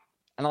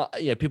 and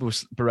people were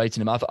berating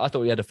him. I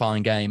thought he had a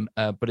fine game,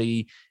 but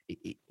you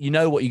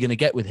know what you're going to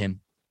get with him.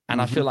 And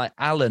I feel like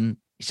Allen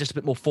is just a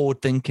bit more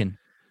forward-thinking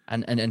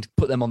and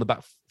put them on the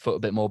back foot a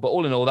bit more. But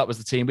all in all, that was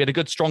the team. We had a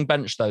good, strong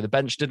bench, though. The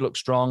bench did look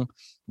strong.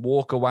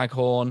 Walker,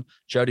 Waghorn,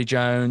 Jody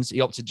Jones.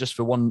 He opted just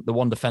for the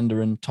one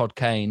defender and Todd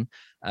Kane.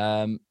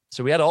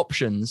 So we had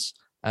options,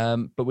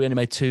 but we only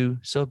made 2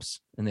 subs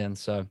in the end.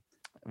 So,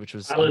 which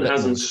was Allen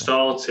hasn't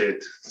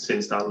started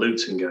since that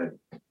Luton game.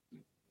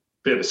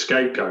 Bit of a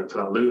scapegoat for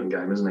that Luton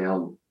game, isn't he,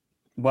 Allen?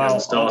 Well, he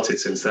hasn't started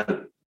since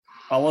then.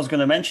 I was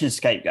going to mention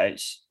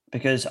scapegoats,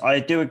 because I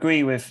do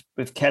agree with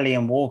Kelly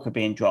and Walker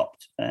being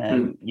dropped.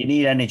 You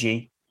need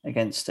energy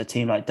against a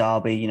team like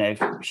Derby.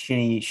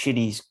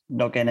 Shinny's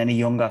not getting any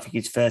younger. I think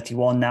he's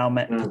 31 now,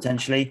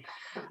 potentially.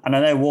 And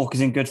I know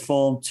Walker's in good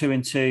form,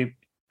 2-2,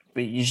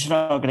 but you're just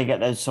not going to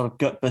get those sort of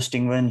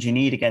gut-busting runs you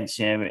need against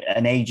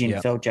an aging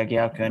Phil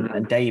Jagielka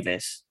and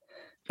Davis.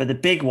 But the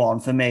big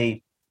one for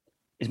me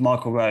is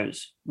Michael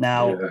Rose.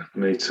 Now,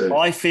 me too.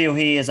 I feel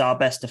he is our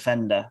best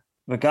defender.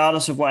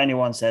 Regardless of what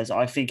anyone says,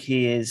 I think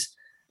he is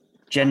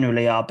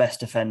generally our best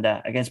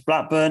defender. Against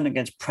Blackburn,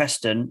 against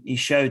Preston, he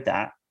showed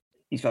that.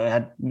 He's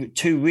had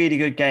 2 really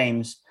good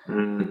games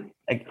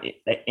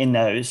in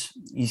those.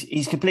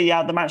 He's completely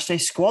out of the matchday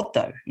squad,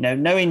 though.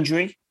 No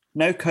injury,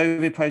 no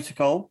COVID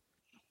protocol.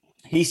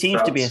 He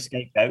seems to be a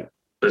scapegoat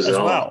as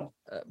well.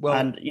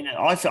 And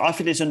I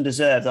feel it's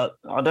undeserved.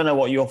 I don't know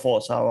what your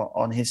thoughts are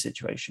on his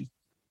situation.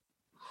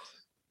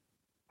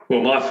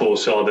 Well, my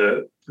thoughts are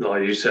that,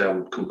 like you say,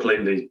 I'm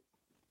completely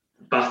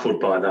baffled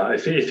by that.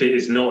 If it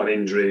is not an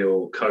injury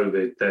or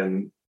COVID,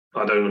 then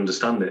I don't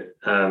understand it.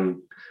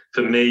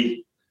 For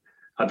me,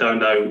 I don't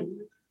know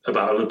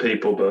about other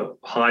people,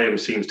 but Hyam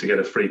seems to get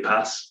a free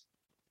pass.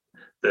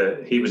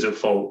 That he was at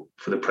fault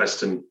for the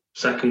Preston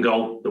second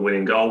goal, the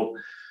winning goal.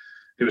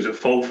 He was at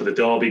fault for the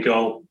Derby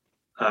goal,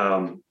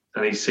 and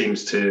he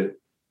seems to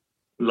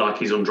like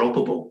he's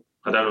undroppable.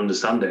 I don't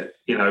understand it.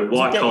 You know,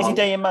 why is he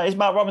dating? Is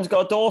Matt Robbins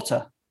got a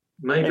daughter?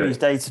 Maybe he's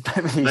dated.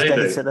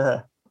 Dated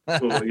her.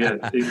 Well, yeah,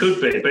 it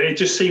could be, but it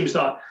just seems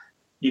like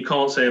you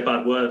can't say a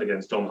bad word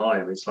against Dom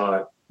Hyam. It's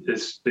like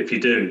if you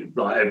do,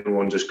 like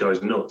everyone just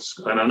goes nuts.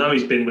 And I know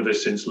he's been with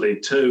us since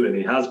League Two, and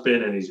he has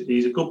been, and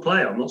he's a good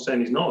player. I'm not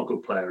saying he's not a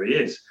good player. He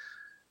is,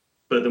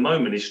 but at the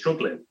moment he's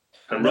struggling.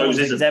 And Rose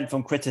isn't exempt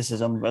from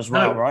criticism as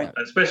well, right?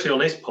 Especially on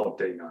this pod,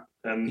 Dino.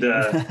 And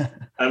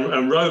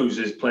and Rose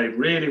has played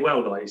really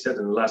well, like you said,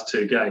 in the last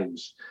 2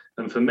 games.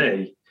 And for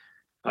me,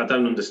 I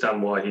don't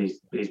understand why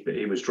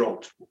he was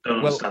dropped. Don't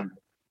understand.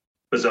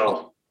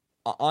 Bizarre.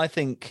 I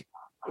think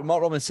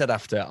Mark Robbins said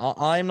after,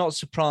 I'm not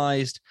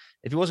surprised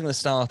if he wasn't going to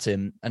start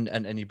him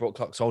and he brought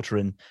Clarke-Salter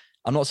in.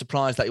 I'm not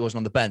surprised that he wasn't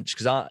on the bench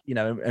because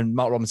and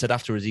Mark Robbins said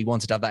afterwards he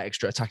wanted to have that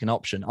extra attacking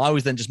option. I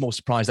was then just more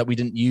surprised that we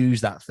didn't use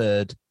that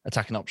third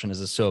attacking option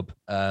as a sub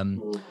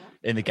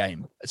in the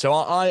game. So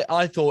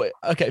I thought,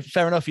 okay,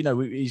 fair enough.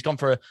 He's gone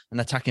for an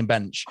attacking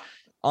bench.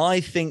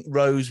 I think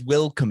Rose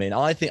will come in.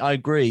 I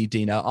agree,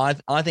 Dino.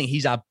 I think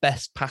he's our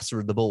best passer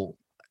of the ball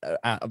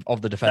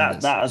of the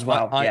defenders. That as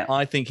well.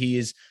 I think he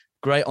is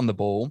great on the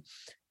ball.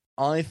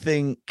 I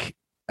think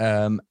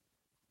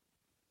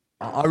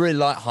I really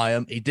like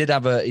Hyam. He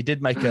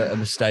did make a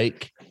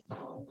mistake,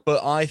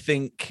 but I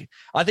think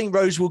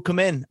Rose will come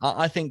in.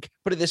 I think,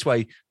 put it this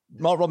way,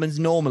 Mark Robbins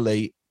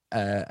normally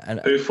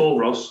who for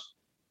Ross?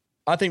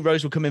 I think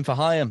Rose will come in for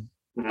Hyam.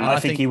 I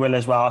think he will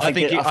as well. I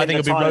think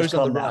it'll be Rose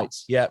on the right.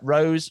 Yeah,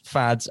 Rose,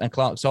 Fads, and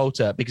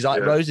Clarke-Salter because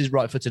Rose is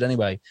right-footed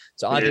anyway.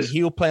 So I think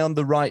he'll play on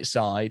the right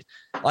side.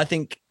 I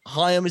think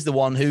Hyam is the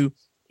one who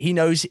he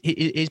knows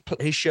his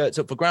shirt's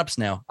up for grabs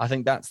now. I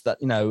think that's that.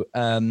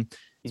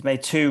 He's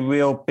made 2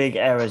 real big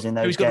errors in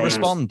those games.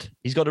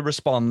 He's got to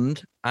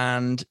respond.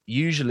 And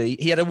usually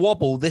he had a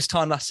wobble this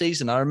time last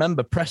season. I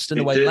remember Preston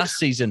away last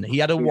season. He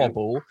had a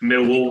wobble.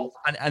 Millwall.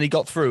 And he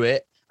got through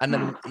it. And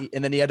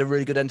then he had a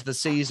really good end to the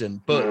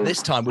season. But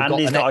this time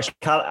Andy's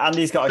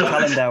got a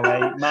calendar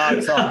where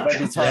marks off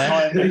every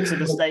time Hyam makes a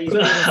mistake.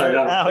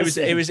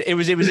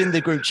 It was in the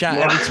group chat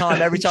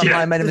every time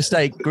Hyam made a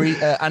mistake.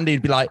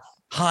 Andy'd be like,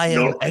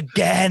 Hyam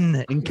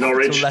again in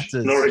capital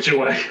letters. Norwich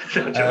away.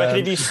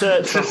 If you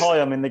search for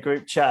Hyam in the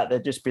group chat,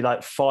 there'd just be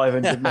like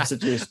 500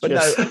 messages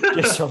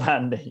just from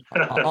Andy.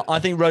 I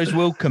think Rose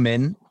will come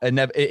in, and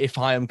if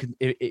Hyam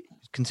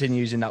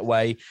continues in that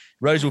way,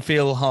 Rose will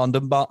feel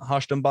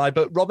harsh done by.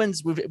 But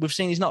Robbins, we've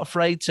seen he's not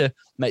afraid to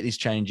make these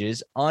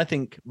changes. I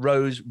think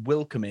Rose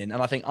will come in,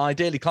 and I think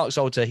ideally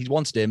Clarke-Salter, he's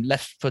wanted him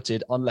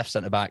left-footed on left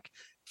centre back,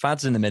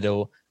 Fads in the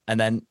middle, and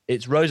then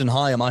it's Rose and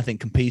Hyam, I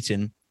think,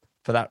 competing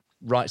for that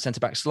right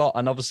centre-back slot.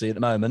 And obviously at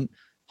the moment,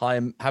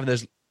 Hyam having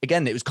those,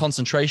 again, it was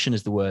concentration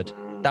is the word.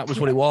 That was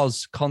what it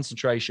was,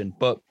 concentration.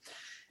 But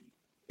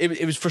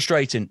it was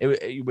frustrating.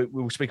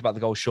 We'll speak about the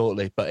goal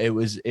shortly, but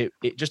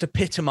it just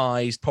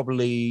epitomised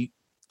probably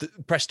the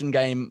Preston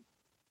game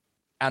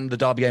and the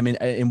Derby game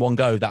in one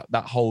go,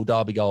 that whole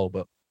Derby goal.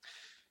 But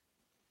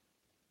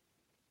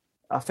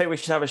I think we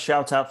should have a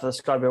shout out for the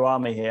Sky Blue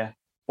Army here.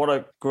 What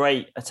a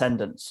great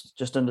attendance,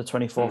 just under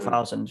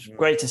 24,000.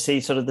 Great to see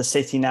sort of the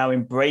city now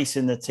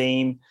embracing the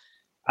team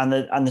and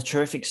the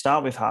terrific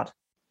start we've had.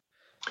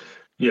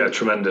 Yeah,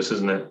 tremendous,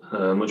 isn't it?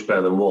 Much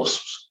better than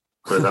Wasps,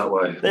 put it that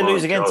way. They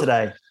lose again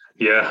today.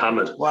 Yeah,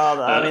 hammered.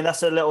 Well, I mean,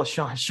 that's a little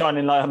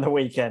shining light on the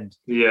weekend.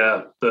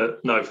 Yeah,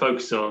 but no,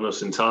 focusing on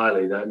us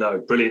entirely.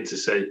 No, brilliant to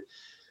see.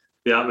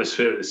 The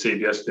atmosphere at the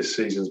CBS this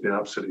season has been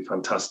absolutely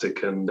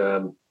fantastic.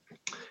 And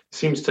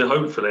seems to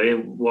hopefully,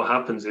 and what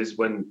happens is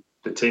when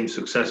the team's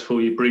successful,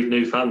 you breed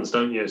new fans,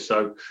 don't you?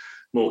 So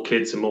more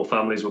kids and more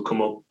families will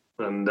come up,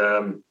 and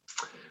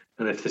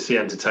if they see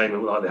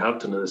entertainment like they have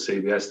done at the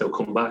CBS, they'll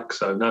come back.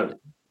 So no,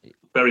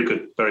 very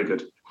good, very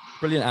good.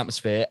 Brilliant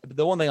atmosphere.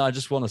 The one thing I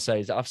just want to say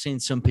is that I've seen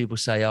some people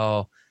say,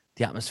 "Oh,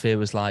 the atmosphere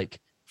was like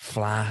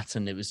flat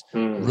and it was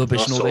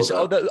rubbish and all this."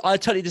 I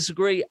totally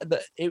disagree.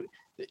 That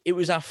it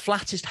was our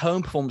flattest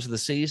home performance of the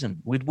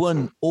season. We'd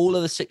won all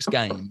of the 6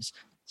 games.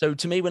 So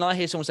to me, when I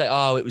hear someone say,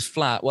 "Oh, it was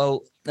flat,"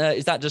 well,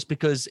 is that just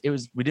because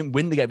we didn't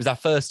win the game? It was our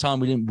first time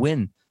we didn't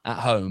win at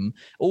home.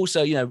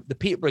 Also, the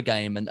Peterborough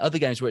game and other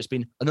games where it's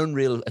been an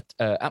unreal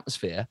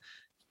atmosphere.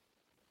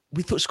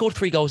 We scored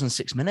 3 goals in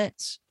 6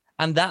 minutes,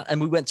 and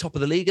we went top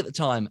of the league at the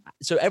time.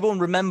 So everyone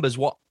remembers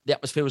what the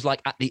atmosphere was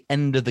like at the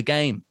end of the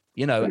game.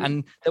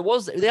 And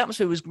the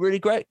atmosphere was really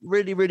great,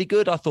 really, really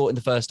good. I thought in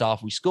the first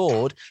half we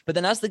scored, but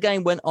then as the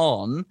game went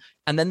on,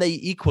 and then they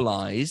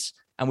equalise.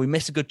 And we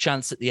miss a good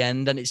chance at the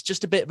end. And it's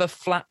just a bit of a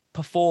flat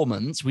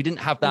performance. We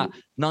didn't have that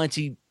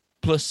 90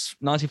 plus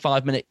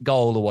 95 minute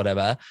goal or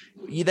whatever.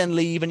 You then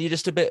leave and you're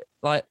just a bit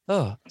Like,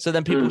 oh, so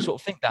then people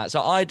sort of think that.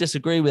 So I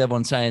disagree with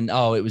everyone saying,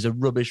 oh, it was a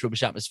rubbish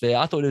atmosphere.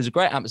 I thought it was a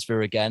great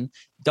atmosphere again.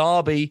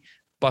 Derby,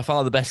 by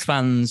far the best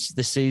fans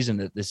this season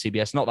at the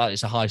CBS. Not that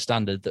it's a high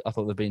standard. I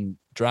thought they've been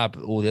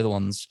drab, all the other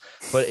ones.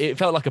 But it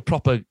felt like a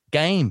proper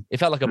game. It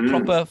felt like a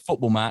proper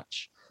football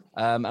match.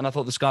 And I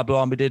thought the Sky Blue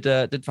Army did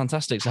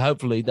fantastic. So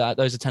hopefully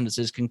those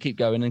attendances can keep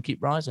going and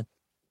keep rising.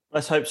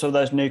 Let's hope some of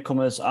those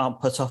newcomers aren't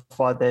put off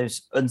by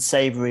those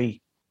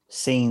unsavoury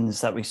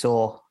scenes that we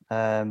saw.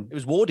 It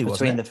was Wardy,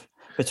 wasn't it?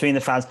 Between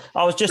the fans.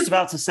 I was just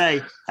about to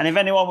say, and if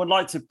anyone would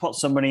like to put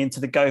some money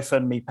into the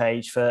GoFundMe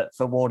page for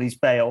Wardy's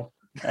bail,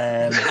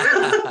 then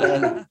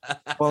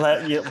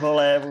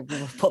we'll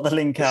put the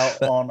link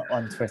out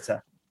on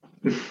Twitter.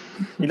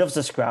 He loves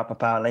to scrap,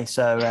 apparently.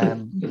 So,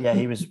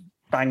 he was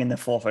banging the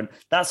forefront.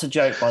 That's a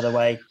joke, by the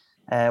way.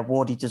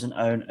 Wardy doesn't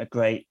own a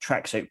great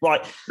tracksuit.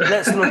 Right,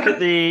 let's look at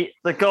the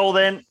goal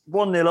then.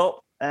 1-0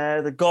 up.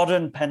 The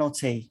Godden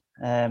penalty.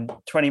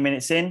 20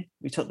 minutes in,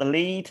 we took the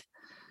lead.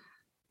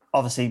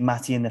 Obviously,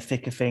 Matty in the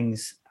thick of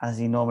things, as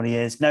he normally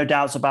is. No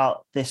doubts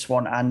about this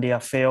one, Andy, I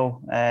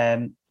feel.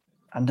 And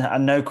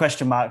no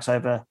question marks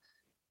over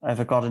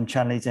Godden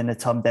Chanley's in the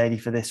Tom Daly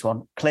for this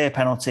one. Clear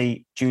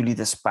penalty, duly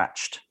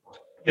dispatched.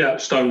 Yeah,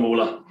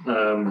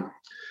 Stonewaller.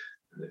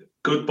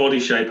 Good body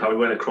shape, how he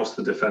went across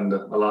the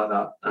defender. I like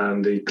that.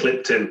 And he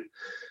clipped him.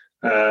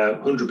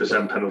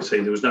 100% penalty.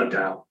 There was no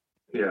doubt.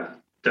 Yeah,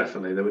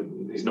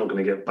 definitely. He's not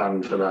going to get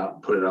banned for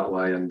that, put it that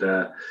way. And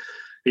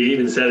he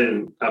even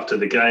said after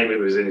the game, it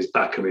was in his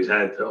back of his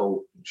head that,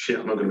 oh, shit,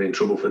 I'm not going to be in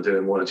trouble for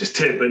doing what I just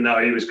did. But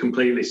no, he was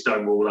completely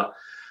Stonewaller.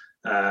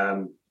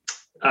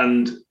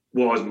 And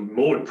what I was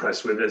more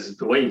impressed with is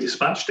the way he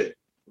dispatched it.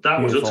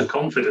 That was utter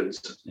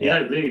confidence.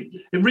 Yeah, it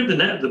ripped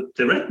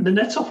the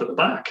net off at the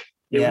back.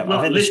 Yeah,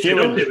 I think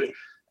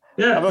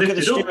look at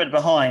the steward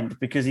behind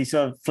because he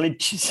sort of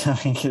flinches. I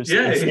think he does.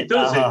 He did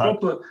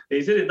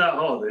it that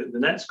hard. The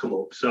net's come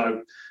up.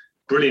 So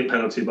brilliant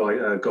penalty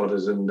by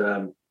Godders,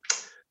 and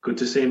good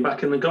to see him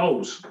back in the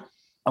goals.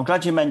 I'm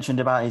glad you mentioned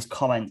about his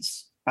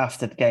comments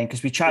after the game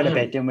because we chatted a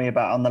bit, didn't we,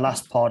 about on the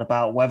last pod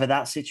about whether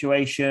that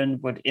situation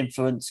would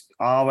influence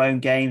our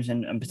own games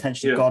and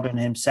potentially Godden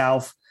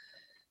himself.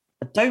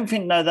 I don't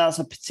think that's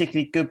a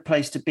particularly good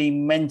place to be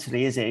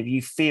mentally, is it? If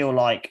you feel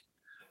like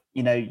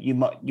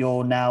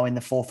you're now in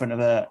the forefront of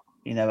a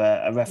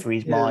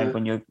referee's mind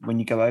when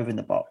you go over in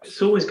the box.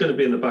 It's always going to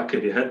be in the back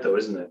of your head, though,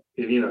 isn't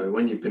it?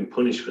 When you've been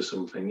punished for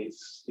something,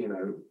 it's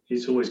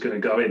always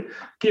going to go in.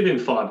 Give him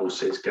 5 or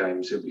 6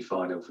 games, he'll be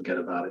fine. He'll forget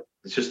about it.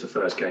 It's just the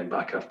first game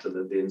back after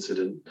the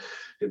incident.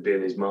 It'd be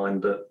in his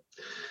mind, but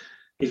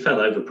he fell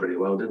over pretty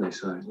well, didn't he?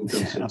 So he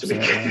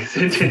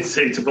didn't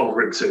seem to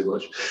bother him too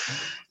much.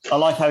 I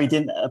like how he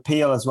didn't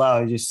appeal as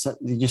well. He just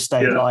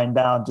stayed lying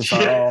down, just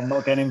like, I'm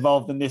not getting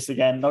involved in this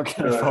again. Not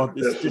getting involved.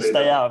 Just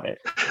stay out of it.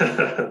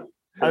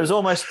 It was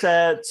almost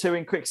 2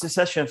 in quick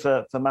succession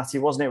for Matty,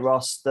 wasn't it,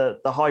 Ross? The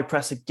high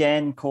press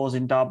again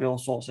causing Derby all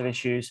sorts of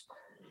issues,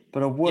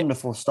 but a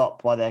wonderful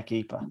stop by their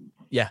keeper.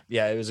 Yeah,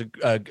 it was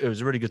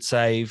a really good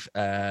save.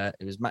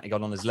 It was Matty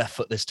got on his left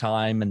foot this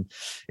time, and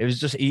it was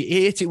just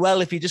he hit it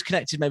well. If he just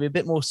connected maybe a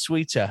bit more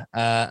sweeter,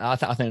 I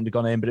think it would have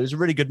gone in. But it was a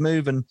really good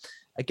move, and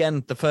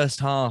again, the first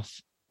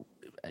half,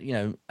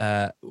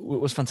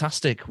 was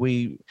fantastic.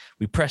 We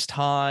pressed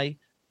high,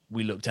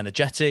 we looked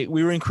energetic,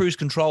 we were in cruise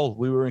control.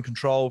 We were in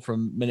control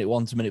from minute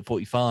 1 to minute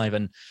 45,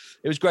 and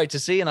it was great to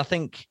see. And I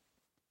think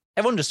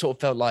everyone just sort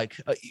of felt like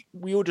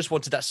we all just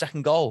wanted that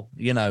second goal,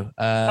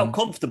 felt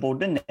comfortable,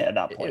 didn't it, at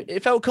that point?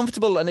 It felt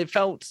comfortable, and it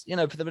felt,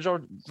 for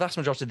the vast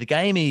majority of the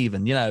game,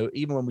 even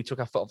when we took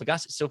our foot off the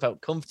gas, it still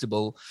felt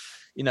comfortable,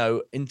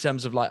 in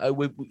terms of like,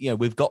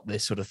 we've got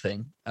this sort of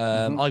thing.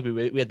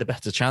 Arguably, we had the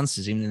better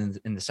chances even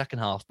in the second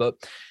half. But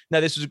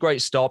no, this was a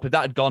great stop. If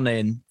that had gone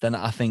in, then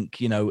I think,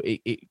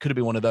 it could have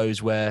been one of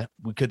those where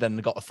we could then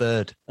have got a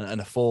third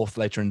and a fourth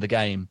later in the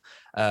game.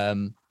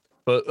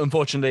 But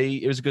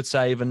unfortunately, it was a good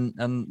save,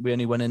 and we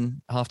only went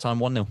in half-time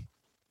 1-0.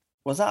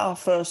 Was that our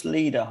first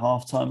lead at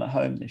half-time at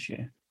home this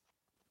year?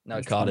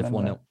 No, Cardiff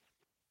 1-0.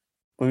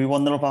 Were we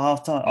 1-0 up at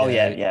half-time?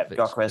 Yeah.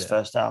 Gokres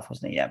first half,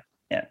 wasn't it?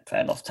 Yeah,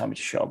 fair enough. Time to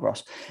shut up,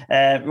 Ross.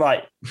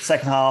 Right,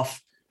 second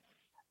half.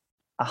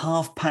 A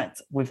half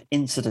packed with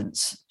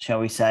incidents, shall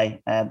we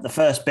say. The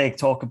first big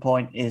talking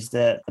point is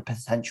the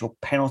potential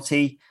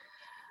penalty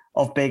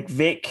of Big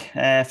Vic.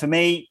 For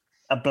me,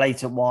 a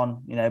blatant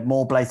one,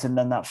 more blatant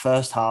than that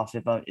first half,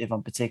 if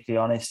I'm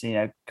particularly honest,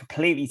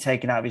 completely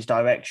taken out of his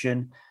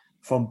direction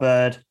from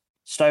Bird.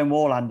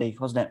 Stonewall, Andy,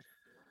 wasn't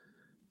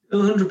it?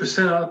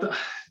 100%.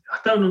 I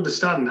don't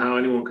understand how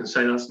anyone can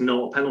say that's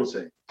not a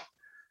penalty.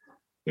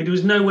 He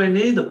was nowhere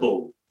near the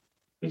ball.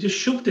 He just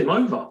shoved him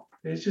over.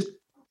 It's just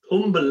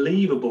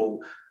unbelievable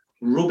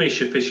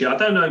rubbish officiating. I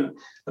don't know.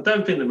 I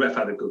don't think the ref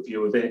had a good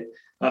view of it.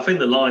 I think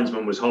the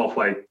linesman was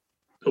halfway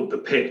up the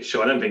pitch,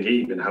 so I don't think he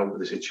even helped with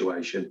the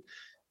situation.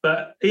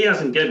 But he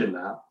hasn't given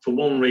that for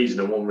one reason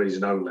and one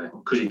reason only,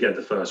 because he gave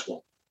the first one.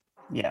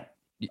 Yeah.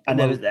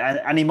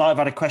 And he might have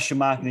had a question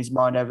mark in his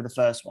mind over the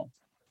first one.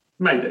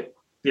 Maybe,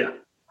 yeah.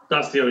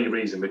 That's the only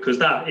reason, because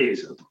that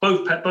is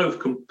both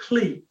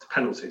complete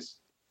penalties.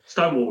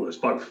 Stonewallers,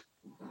 both.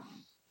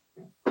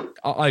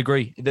 I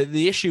agree.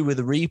 The issue with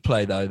the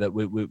replay, though, that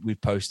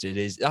we've posted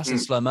is that's in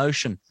slow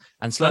motion,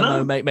 and slow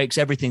mo makes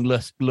everything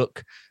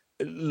look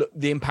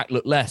the impact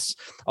look less.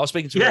 I was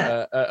speaking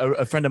to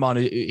a friend of mine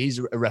he's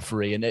a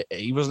referee, and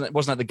he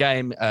wasn't at the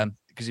game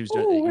because he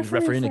was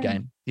refereeing a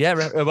game. Yeah,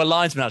 well,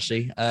 linesman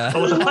actually.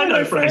 Was a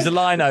lino friend. He's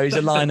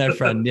a lino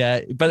friend.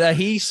 Yeah, but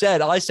he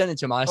said I sent it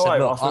to him. I said, right,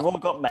 look, Ross, we've all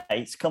got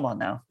mates. Come on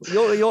now.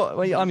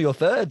 I'm your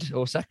third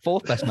or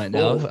fourth best mate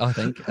now. I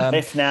think.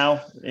 Fifth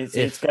now.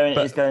 It's going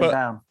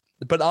down.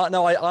 But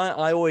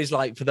I always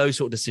like for those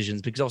sort of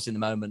decisions, because obviously in the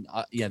moment,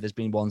 there's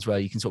been ones where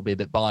you can sort of be a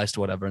bit biased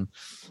or whatever. And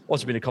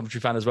also being a commentary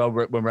fan as well,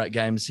 when we're at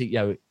games,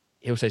 he'll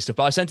say stuff.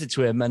 But I sent it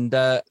to him, and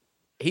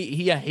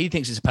he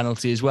thinks it's a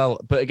penalty as well.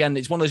 But again,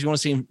 it's one of those you want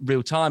to see in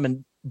real time,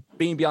 and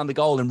being behind the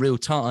goal in real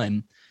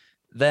time,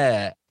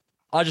 there,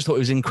 I just thought it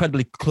was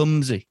incredibly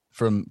clumsy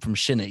from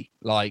Shinnie.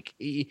 Like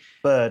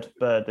Bird,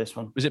 this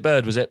one was it?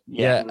 Bird was it?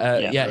 Yeah,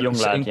 young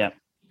lad, yeah.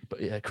 But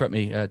yeah, correct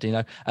me,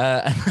 Dino.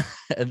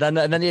 And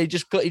then he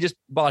just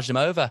barged him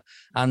over,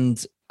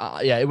 and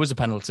it was a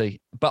penalty.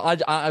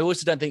 But I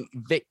also don't think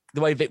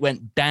the way Vic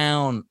went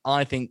down.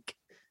 I think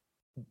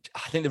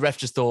the ref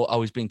just thought I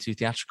was being too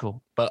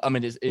theatrical. But I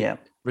mean,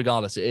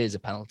 regardless, it is a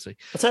penalty.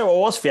 I'll tell you what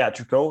was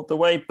theatrical: the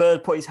way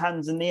Bird put his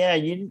hands in the air.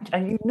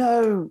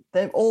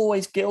 They're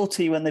always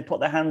guilty when they put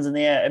their hands in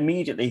the air.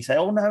 Immediately say,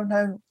 "Oh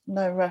no,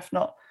 ref,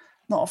 not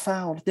a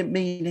foul. Didn't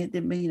mean it.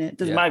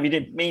 Doesn't matter if you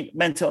didn't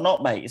meant it or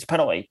not, mate. It's a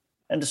penalty.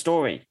 End of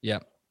story." Yeah.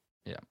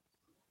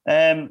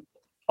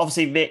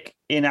 Obviously, Vic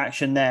in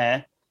action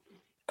there.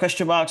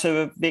 Question marks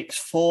over Vic's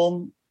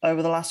form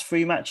over the last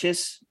 3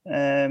 matches.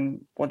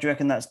 What do you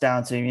reckon that's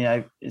down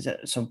to? Is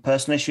it some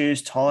personal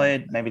issues,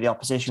 tired, maybe the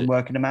opposition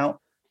working him out?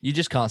 You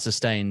just can't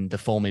sustain the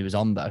form he was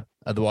on, though.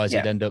 Otherwise,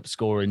 he'd end up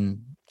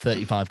scoring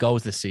 35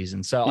 goals this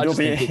season. So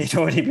he'd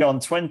already be on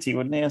 20,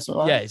 wouldn't he? Or something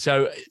like that?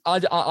 So I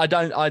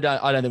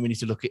don't think we need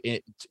to look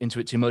into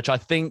it too much. I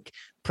think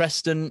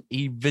Preston,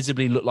 he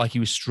visibly looked like he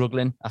was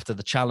struggling after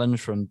the challenge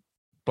from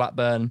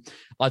Blackburn.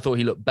 I thought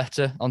he looked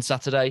better on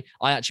Saturday.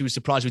 I actually was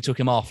surprised we took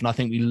him off, and I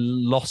think we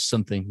lost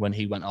something when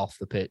he went off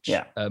the pitch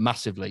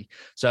massively.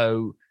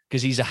 So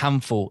because he's a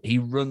handful, he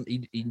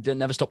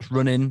never stops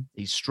running.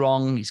 He's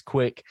strong. He's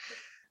quick.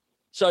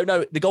 So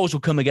no, the goals will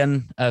come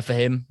again for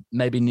him.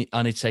 Maybe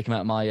I need to take him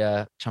out of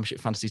my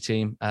championship fantasy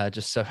team,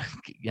 just so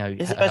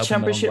Is it a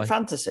championship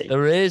fantasy?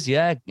 There is,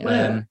 yeah.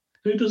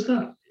 Who does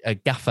that?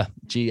 Gaffer,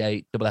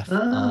 GAFF.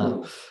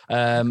 Oh.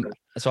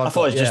 So I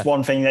thought it was just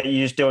one thing that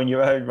you just do on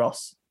your own,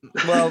 Ross.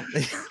 Well,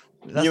 you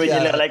and your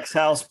little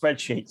Excel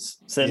spreadsheets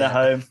sitting at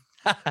home.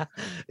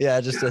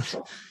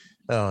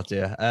 Oh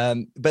dear.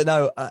 But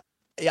no,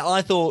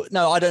 I thought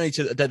I don't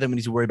think we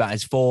need to worry about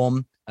his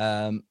form.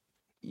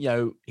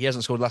 He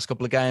hasn't scored the last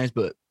couple of games,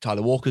 but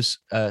Tyler Walker's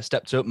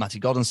stepped up, Matty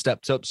Godden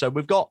stepped up. So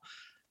we've got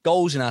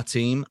goals in our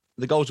team.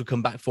 The goals will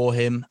come back for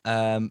him.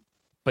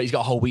 But he's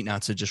got a whole week now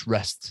to just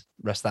rest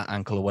that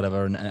ankle or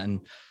whatever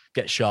and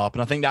get sharp.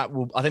 And I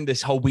think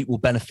this whole week will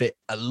benefit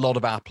a lot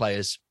of our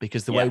players,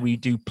 because the way we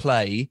do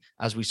play,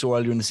 as we saw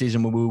earlier in the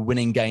season when we were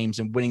winning games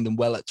and winning them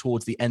well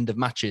towards the end of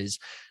matches,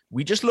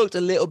 we just looked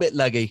a little bit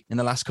leggy in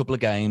the last couple of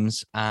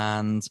games.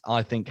 And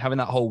I think having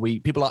that whole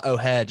week, people like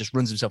O'Hare just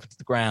runs himself into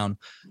the ground.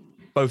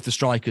 Both the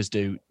strikers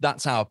do.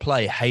 That's our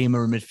play.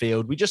 Hamer in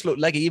midfield. We just looked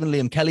leggy. Even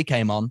Liam Kelly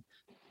came on.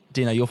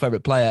 Dino, your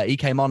favourite player, he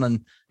came on,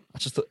 and I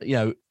just thought,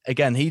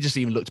 again, he just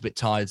even looked a bit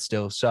tired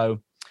still. So,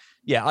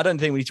 I don't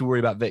think we need to worry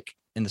about Vic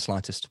in the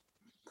slightest.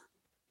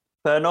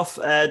 Fair enough.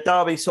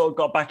 Derby sort of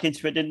got back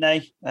into it, didn't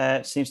they?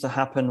 It seems to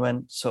happen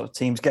when sort of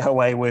teams get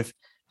away with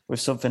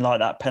something like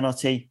that.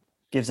 Penalty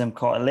gives them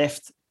quite a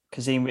lift.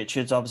 Kazim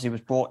Richards obviously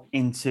was brought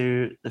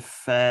into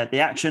the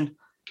action.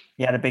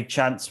 He had a big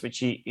chance, which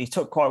he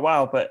took quite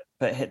well, but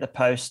hit the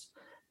post.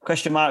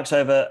 Question marks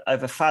over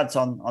Fads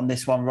on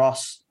this one,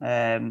 Ross,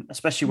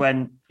 especially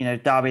when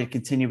Derby had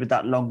continued with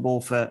that long ball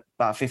for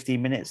about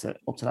 15 minutes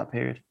up to that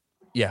period.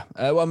 Yeah,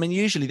 well, I mean,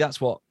 usually that's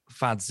what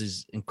Fads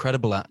is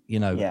incredible at,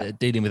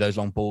 dealing with those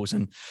long balls,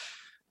 and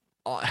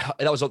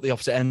that was at the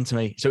opposite end to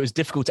me. So it was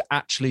difficult to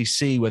actually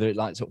see whether it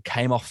sort of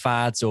came off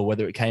Fads or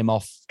whether it came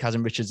off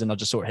Kazim Richards, and I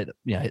just sort of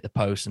hit the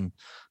post and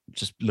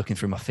just looking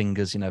through my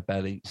fingers,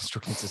 barely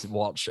struggling to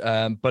watch.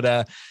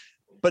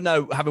 But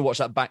no, having watched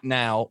that back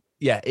now,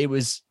 it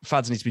was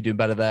Fads needs to be doing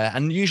better there.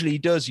 And usually he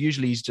does.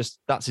 Usually he's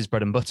that's his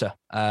bread and butter.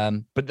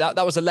 But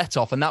that was a let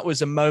off. And that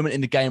was a moment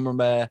in the game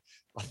where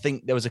I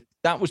think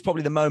that was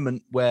probably the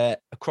moment where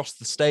across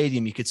the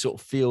stadium, you could sort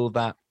of feel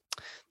that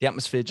the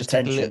atmosphere just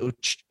had a little,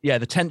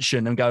 the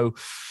tension, and go,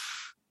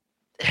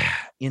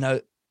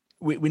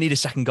 we need a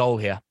second goal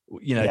here,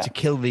 to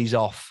kill these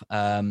off,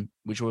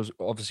 which was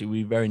obviously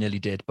we very nearly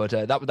did. But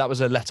that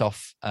was a let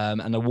off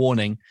and a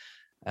warning.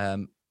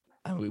 And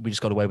we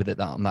just got away with it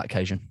on that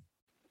occasion.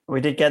 We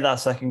did get that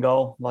second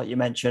goal, like you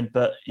mentioned,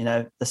 but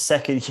the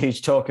second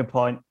huge talking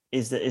point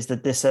is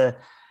the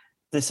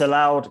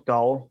disallowed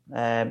goal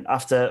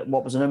after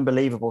what was an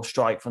unbelievable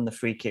strike from the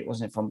free kick,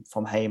 wasn't it,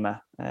 from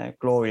Hamer?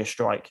 Glorious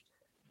strike,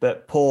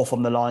 but poor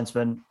from the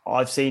linesman.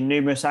 I've seen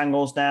numerous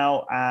angles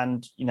now,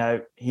 and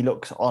he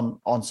looks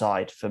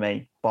onside for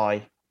me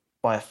by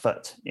a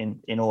foot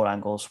in all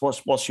angles.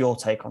 What's your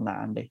take on that,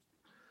 Andy?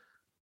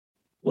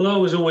 Well, I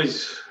was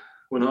always,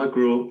 when I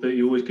grew up, that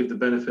you always give the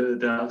benefit of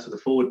the doubt to the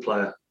forward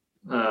player,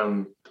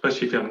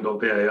 especially if you haven't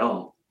got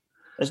VAR.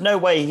 There's no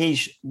way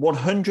he's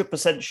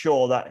 100%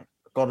 sure that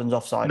Godden's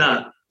offside.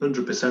 No,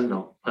 100%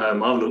 not.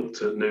 I've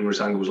looked at numerous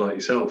angles like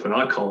yourself, and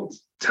I can't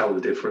tell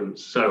the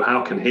difference. So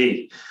how can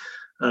he?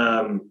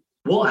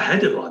 What a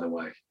header, by the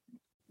way.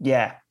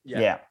 Yeah.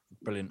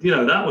 Brilliant.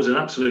 That was an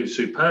absolute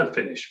superb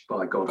finish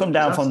by Godden. Come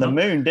down from the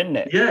moon, didn't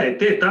it? Yeah, it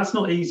did. That's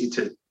not easy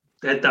to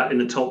head that in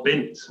the top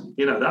bins.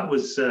 That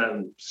was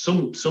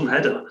some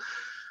header.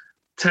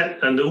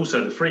 And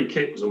also the free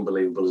kick was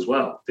unbelievable as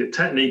well. The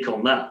technique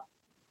on that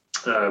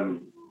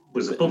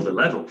was above the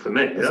level for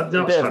me. That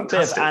was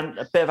fantastic.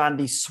 A bit of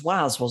Andy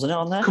Swaz, wasn't it,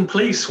 on there?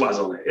 Complete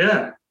Swaz on it,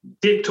 yeah.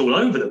 Dipped all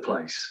over the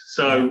place.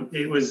 So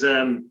It was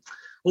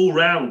all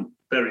round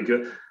very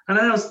good. And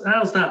how's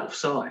that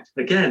offside?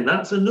 Again,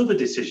 that's another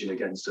decision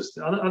against us.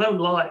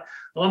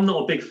 I'm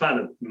not a big fan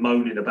of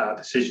moaning about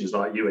decisions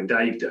like you and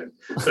Dave do.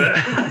 But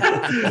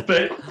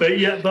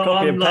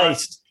I'm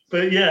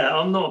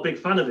not a big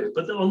fan of it.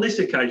 But on this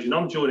occasion,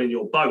 I'm joining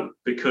your boat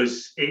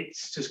because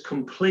it's just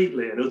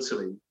completely and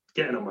utterly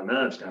getting on my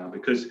nerves now,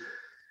 because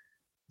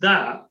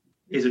that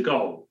is a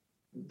goal.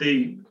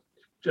 The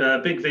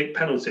Big Vic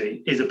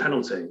penalty is a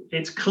penalty.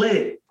 It's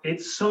clear.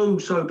 It's so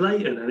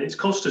blatant, and it's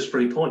cost us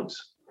 3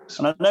 points.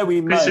 And I know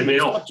we moan,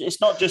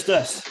 it's not just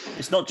us.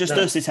 It's not just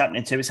us it's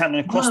happening to. It's happening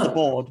across the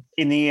board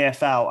in the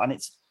EFL, and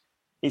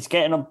it's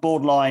getting on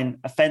borderline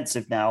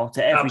offensive now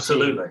to every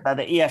team. That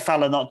the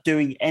EFL are not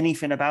doing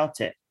anything about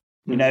it.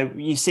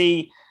 You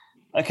see,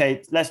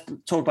 okay, let's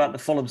talk about the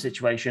Fulham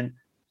situation.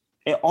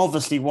 It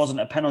obviously wasn't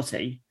a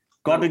penalty.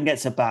 Godden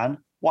gets a ban.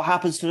 What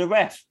happens to the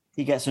ref?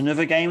 He gets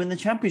another game in the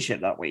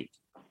Championship that week.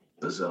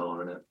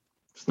 Bizarre, isn't it?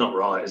 It's not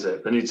right, is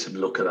it? They need to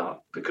look at that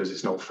because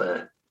it's not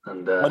fair.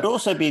 And I'd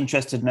also be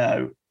interested to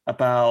know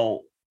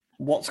about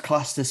what's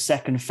classed as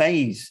second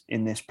phase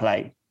in this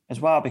play as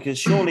well, because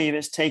surely if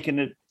it's taken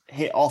a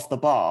hit off the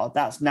bar,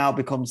 that's now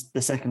becomes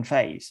the second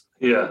phase.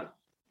 Yeah.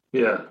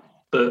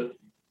 But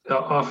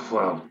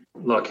well,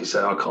 like you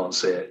say, I can't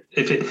see it.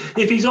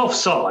 If he's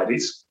offside,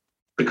 it's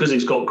because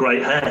he's got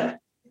great hair.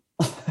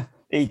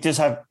 He does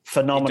have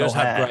phenomenal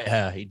hair. Have great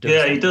hair. He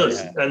does.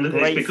 And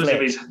it's because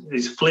of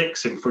his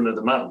flicks in front of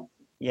the man.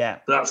 Yeah.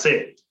 That's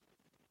it.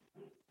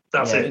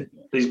 That's it.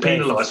 He's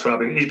penalised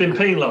he's been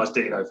penalised,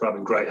 Dino, for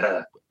having great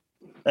hair.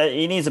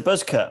 He needs a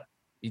buzz cut.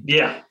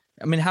 Yeah.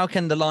 I mean, how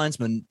can the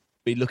linesman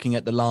be looking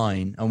at the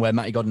line and where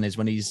Matty Godden is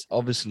when he's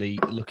obviously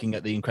looking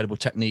at the incredible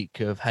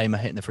technique of Hamer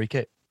hitting the free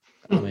kick?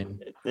 I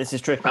mean, this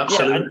is true.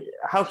 Absolutely.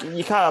 Yeah,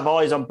 you can't have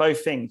eyes on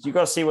both things. You've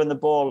got to see when the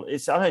ball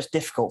is. I know it's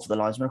difficult for the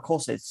linesman, of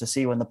course, it's to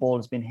see when the ball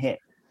has been hit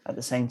at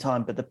the same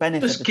time, but the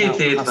benefit just give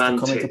the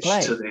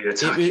advantage to the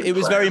attacking it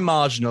was very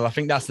marginal. I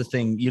think that's the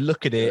thing. You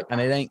look at it and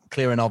it ain't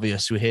clear and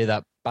obvious. We hear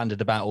that banded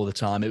about all the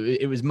time.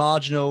 It was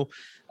marginal.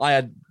 I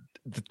had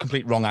the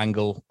complete wrong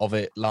angle of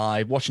it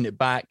live, watching it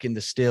back in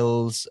the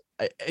stills.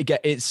 Again,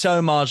 it's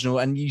so marginal,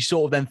 and you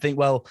sort of then think,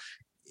 well,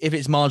 if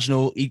it's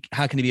marginal,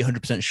 how can he be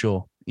 100%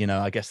 sure?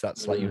 I guess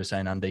that's like you were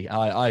saying, Andy.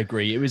 I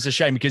agree. It was a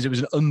shame because it was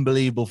an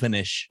unbelievable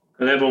finish.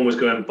 And everyone was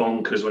going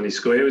bonkers when he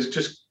scored. It was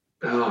just,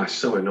 it's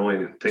so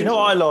annoying. Do you know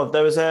what I love?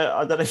 There was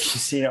I don't know if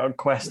you've seen it on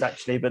Quest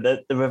actually, but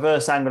the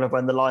reverse angle of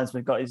when the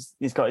linesman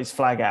he's got his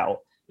flag out.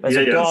 There's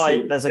a guy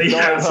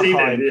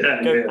behind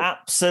going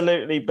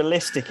absolutely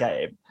ballistic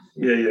at him.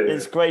 Yeah.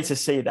 It's great to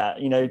see that.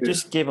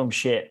 Just give them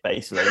shit,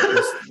 basically.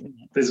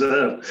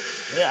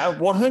 Deserve. Yeah,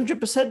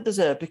 100%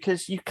 deserve,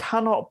 because you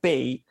cannot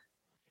be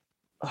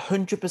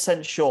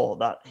 100% sure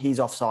that he's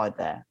offside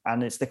there.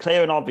 And it's the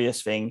clear and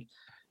obvious thing.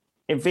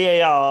 If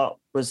VAR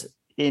was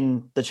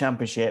in the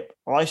Championship,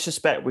 I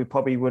suspect we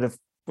probably would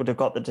have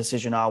got the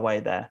decision our way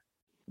there.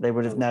 They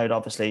would have known,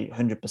 obviously,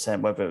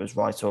 100% whether it was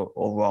right or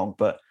wrong.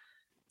 But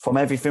from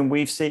everything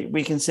we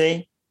can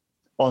see,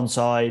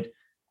 onside.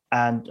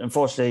 And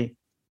unfortunately,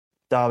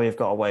 Derby have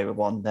got away with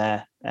one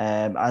there.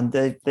 And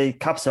they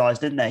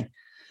capitalised, didn't they,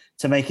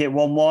 to make it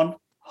 1-1.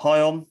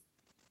 Hyam,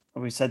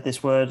 we said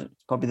this word,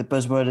 probably the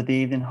buzzword of the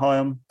evening,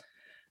 Hyam.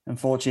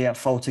 Unfortunately, at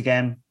fault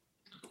again.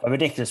 A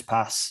ridiculous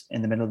pass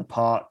in the middle of the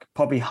park.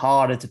 Probably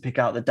harder to pick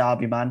out the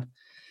Derby man.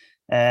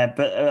 But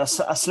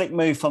a slick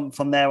move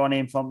from there on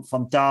in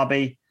from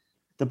Derby.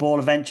 The ball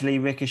eventually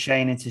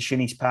ricocheting into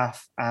Shinnie's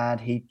path,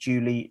 and he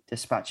duly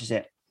dispatches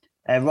it.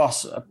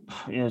 Ross, a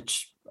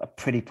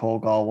pretty poor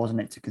goal, wasn't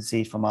it, to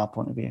concede from our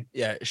point of view?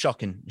 Yeah,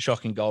 shocking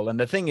goal. And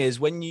the thing is,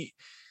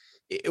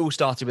 it all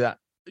started with that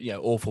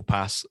awful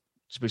pass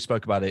we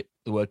spoke about it,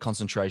 the word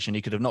concentration.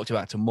 He could have knocked it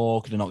back to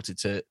Moore, could have knocked it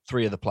to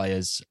 3 other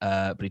players,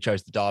 but he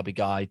chose the Derby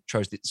guy,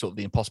 chose the sort of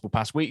the impossible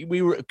pass. We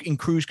were in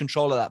cruise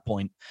control at that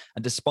point,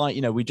 and despite,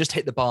 you know, we just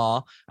hit the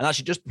bar, and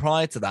actually just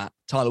prior to that,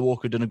 Tyler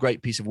Walker had done a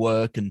great piece of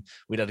work, and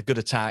we'd had a good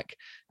attack,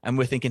 and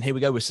we're thinking, here we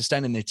go, we're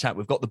sustaining the attack,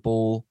 we've got the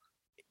ball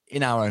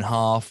in our own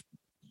half,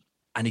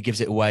 and he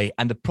gives it away.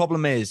 And the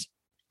problem is,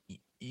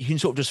 you can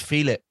sort of just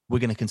feel it. We're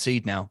going to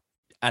concede now,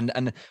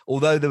 and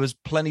although there was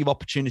plenty of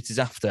opportunities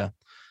after,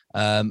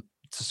 to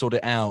sort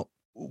it out,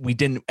 we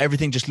didn't.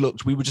 Everything just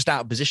looked. We were just out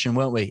of position,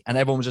 weren't we? And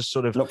everyone was just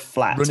sort of looked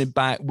flat, running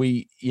back.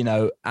 We, you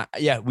know,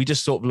 we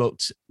just sort of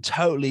looked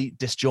totally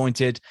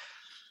disjointed.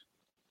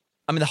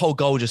 I mean, the whole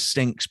goal just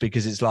stinks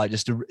because it's like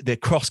just the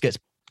cross gets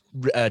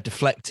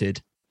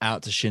deflected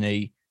out to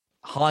Shinnie.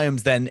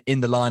 Hyam's then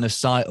in the line of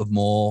sight of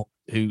Moore,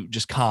 who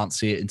just can't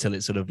see it until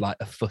it's sort of like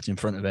a foot in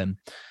front of him.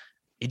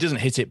 He doesn't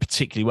hit it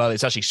particularly well.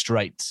 It's actually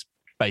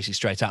basically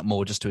straight at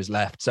Moore, just to his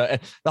left. So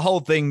the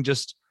whole thing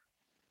just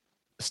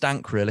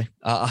stank, really.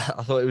 I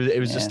thought it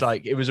was just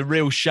like, it was a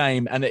real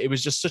shame, and it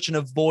was just such an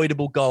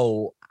avoidable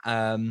goal.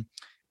 And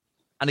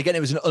again, it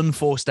was an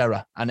unforced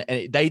error, and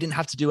they didn't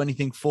have to do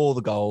anything for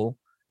the goal.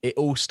 It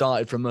all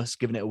started from us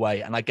giving it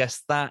away, and I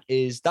guess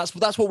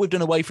that's what we've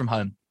done away from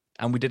home,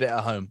 and we did it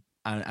at home,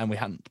 and we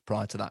hadn't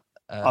prior to that.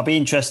 I'll be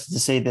interested to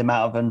see the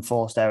amount of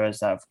unforced errors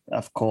that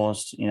have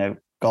caused, you know,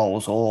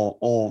 goals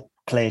or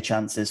clear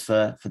chances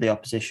for the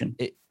opposition.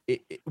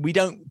 We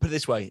don't, put it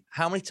this way,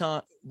 how many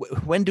times,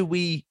 when do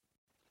we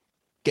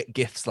get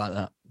gifts like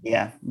that?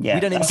 Yeah. We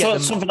don't even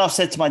get something I've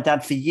said to my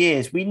dad for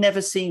years. We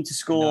never seem to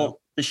score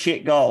the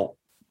shit goal.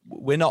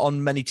 We're not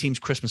on many teams'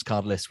 Christmas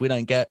card lists. We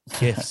don't get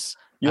gifts.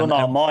 You're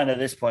not on mine at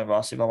this point,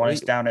 Ross. If I'm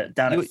honest, down at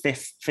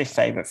fifth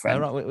favourite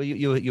friend. All right, well,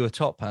 you were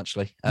top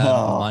actually.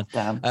 Oh, mine.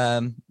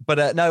 Damn.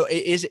 But no,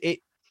 it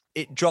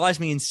drives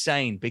me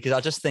insane because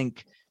I just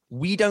think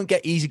we don't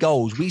get easy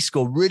goals. We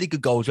score really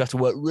good goals. We have to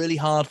work really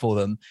hard for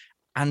them.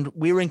 And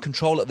we're in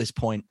control at this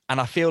point. And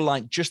I feel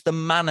like just the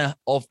manner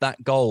of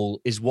that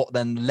goal is what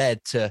then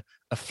led to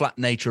a flat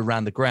nature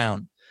around the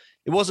ground.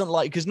 It wasn't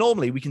like, because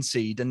normally we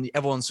concede and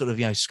everyone's sort of,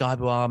 you know, Sky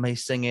Blue Army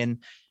singing.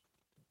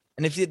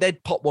 And if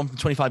they'd pop one from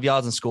 25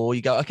 yards and score,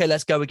 you go, okay,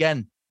 let's go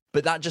again.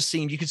 But that just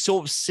seemed, you could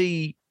sort of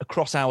see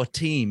across our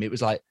team, it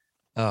was like,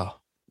 oh,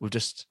 we've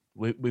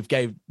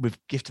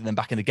gifted them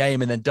back in the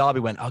game. And then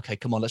Derby went, okay,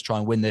 come on, let's try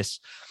and win this.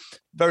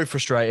 Very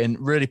frustrating,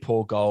 really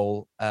poor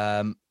goal.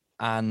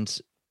 And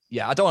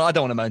yeah, I don't want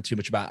to moan too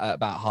much about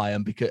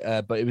Hyam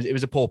because, but it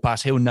was a poor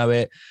pass. He'll know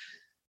it,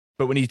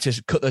 but we need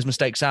to cut those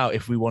mistakes out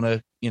if we want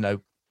to, you know,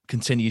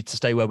 continue to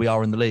stay where we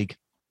are in the league.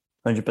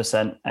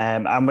 100%.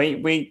 And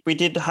we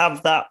did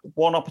have that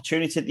one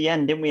opportunity at the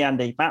end, didn't we,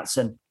 Andy?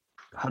 Maatsen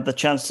had the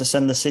chance to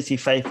send the City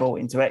faithful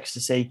into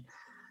ecstasy.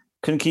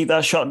 Couldn't keep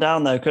that shot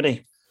down though, could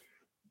he?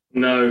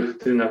 No,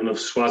 didn't have enough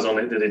swaz on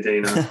it, did he,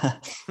 Dino?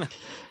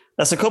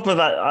 That's a couple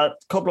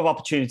of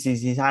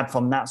opportunities he's had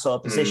from that sort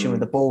of position with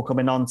the ball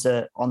coming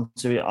onto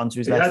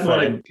his left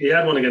foot. He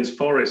had one against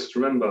Forest,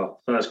 remember?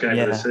 First game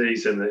of the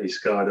season that he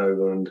skied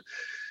over, and a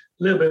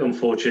little bit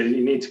unfortunate.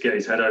 You need to get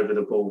his head over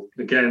the ball.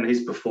 Again,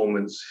 his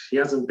performance, he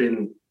hasn't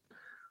been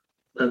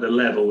at the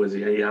level as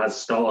he has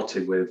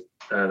started with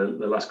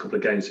the last couple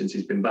of games since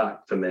he's been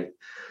back for me.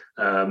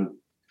 But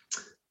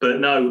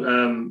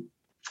no,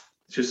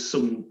 just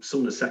some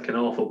of the second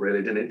half up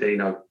really, didn't it,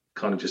 Dino?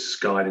 Kind of just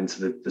skied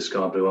into the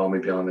Sky Blue Army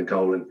behind the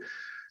goal, and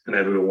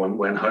everyone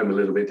went home a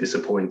little bit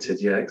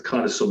disappointed. Yeah, it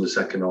kind of summed the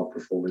second half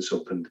performance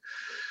up, and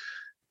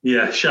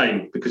yeah,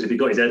 shame, because if he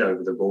got his head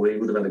over the ball, he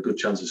would have had a good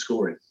chance of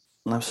scoring.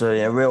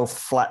 Absolutely, a real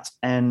flat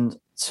end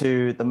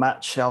to the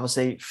match,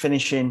 obviously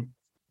finishing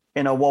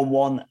in a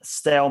 1-1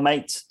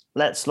 stalemate.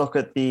 Let's look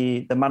at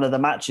the man of the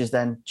matches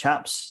then,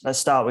 chaps. Let's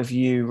start with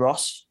you,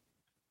 Ross.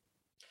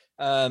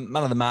 Man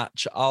of the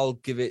match, I'll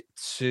give it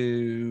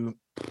to...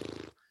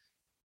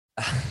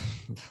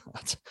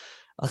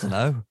 I don't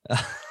know.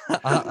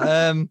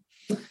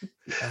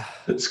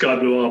 Sky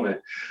Blue Army.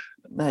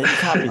 No, you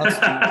can't be. No.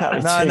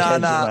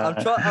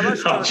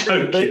 I'm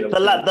joking.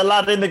 The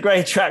lad in the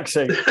grey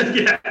tracksuit.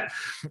 Yeah,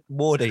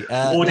 Wardy.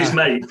 Wardy's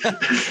mate.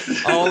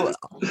 I'll,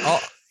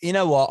 you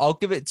know what? I'll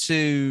give it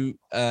to.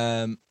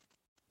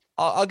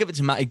 I'll give it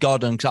to Matty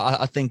Godden because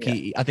I think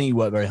he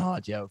worked very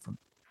hard. Yeah, from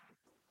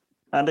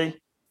Andy.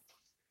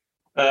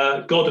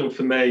 Godden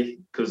for me,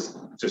 because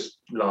just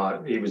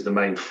like he was the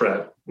main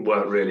threat,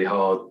 worked really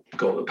hard,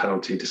 got the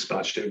penalty,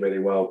 dispatched it really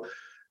well.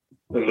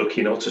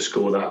 Unlucky not to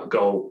score that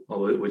goal,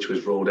 which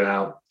was ruled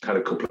out. Had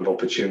a couple of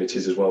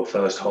opportunities as well,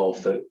 first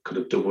half, that could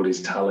have doubled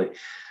his tally.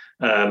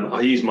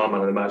 I used my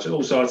man of the match.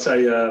 Also, I'd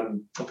say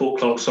I thought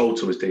Clark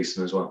Salter was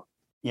decent as well.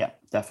 Yeah,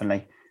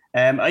 definitely.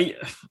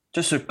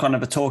 Just a kind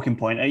of a talking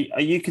point.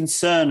 Are you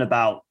concerned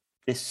about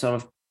this sort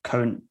of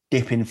current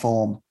dip in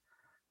form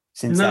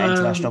since that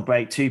international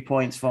break? 2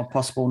 points from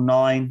possible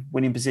 9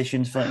 winning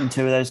positions in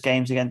 2 of those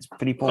games against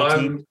pretty poor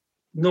teams.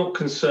 Not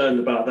concerned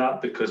about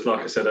that because,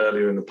 like I said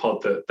earlier in the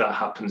pod, that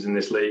happens in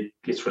this league.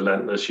 It's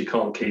relentless. You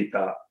can't keep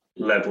that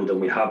level than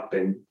we have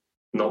been,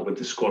 not with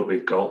the squad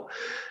we've got.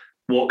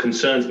 what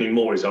concerns me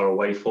more is our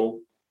away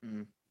form.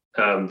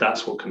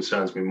 That's what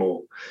concerns me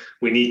more.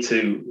 We need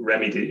to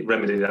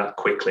remedy that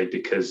quickly,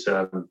 because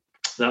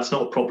that's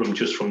not a problem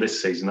just from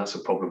this season. That's a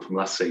problem from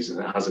last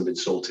season. It hasn't been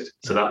sorted.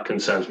 So that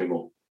concerns me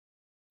more.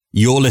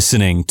 You're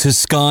listening to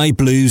Sky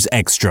Blues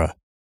Extra.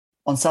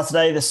 On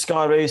Saturday, the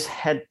Sky Blues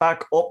head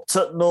back up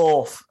to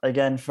North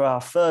again for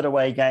our third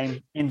away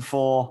game in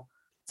 4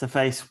 to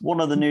face one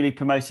of the newly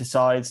promoted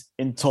sides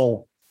in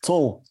Tull.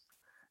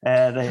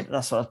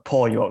 That's a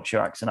poor Yorkshire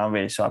accent. I'm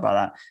really sorry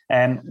about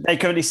that. They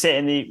currently sit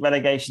in the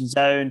relegation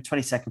zone,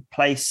 22nd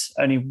place,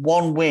 only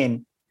one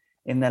win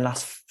in their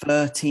last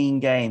 13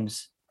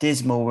 games.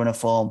 Dismal run of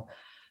form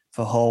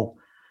for Hull.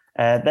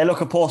 They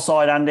look a poor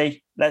side,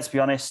 Andy. Let's be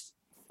honest.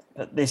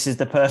 But this is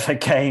the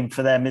perfect game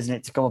for them, isn't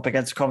it, to come up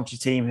against a Coventry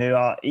team who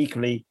are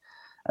equally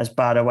as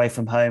bad away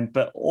from home,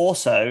 but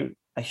also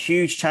a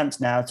huge chance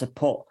now to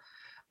put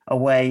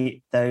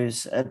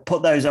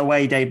those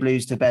away day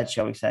blues to bed,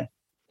 shall we say?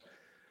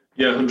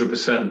 Yeah,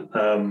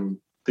 100%.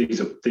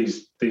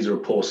 These are a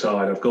poor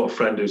side. I've got a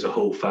friend who's a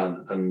Hull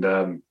fan,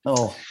 and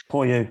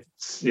poor you.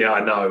 Yeah,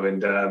 I know,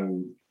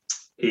 and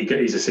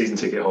he's a season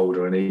ticket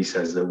holder, and he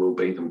says that we'll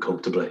beat them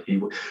comfortably. He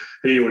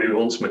already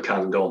wants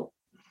McCann gone.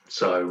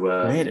 So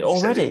really?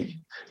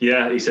 Already?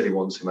 He said he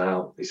wants him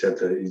out. He said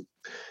that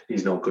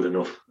he's not good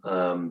enough.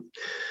 Their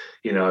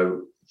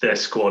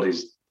squad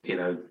is,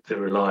 they're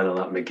relying on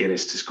that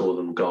McGuinness to score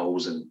them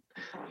goals, and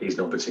he's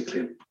not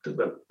particularly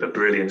a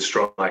brilliant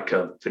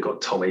striker. They've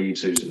got Tom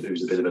Eaves, who's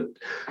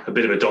a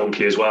bit of a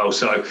donkey as well.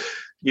 So,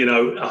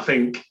 I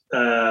think,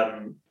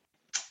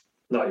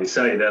 like you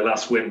say, their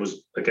last win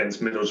was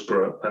against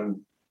Middlesbrough,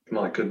 and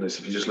my goodness,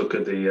 if you just look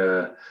at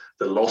the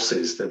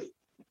losses, they've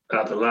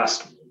at the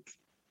last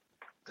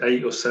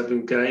 8 or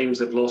 7 games,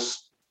 they've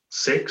lost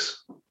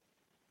 6.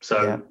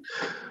 So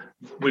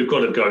we've got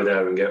to go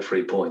there and get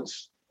 3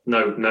 points.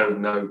 No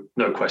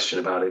question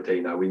about it,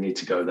 Dino. We need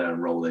to go there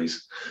and roll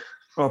these.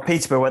 Well,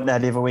 Peterborough went there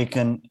the other week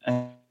and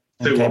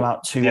came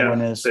out 2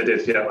 winners. They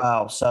did, yeah.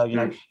 Wow. So,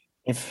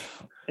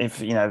 if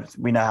we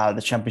know how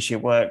the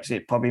championship works,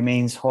 it probably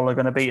means Hull are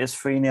going to beat us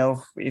 3-0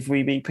 if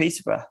we beat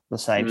Peterborough the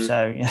same.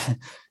 So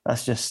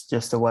that's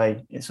just the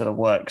way it sort of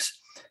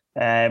works.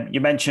 You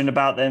mentioned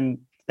about them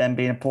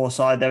being a poor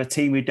side. They're a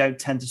team who don't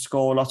tend to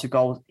score a lot of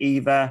goals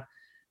either.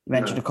 You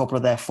mentioned a couple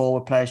of their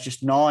forward players,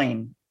 just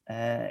 9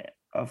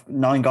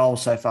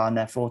 goals so far in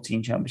their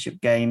 14 championship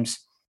games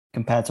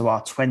compared to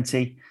our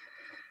 20.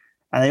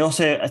 And they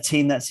also a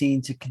team that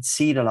seem to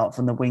concede a lot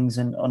from the wings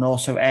and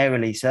also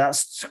aerially. So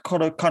that's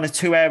kind of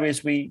 2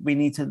 areas we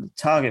need to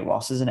target,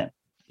 Ross, isn't it?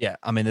 Yeah,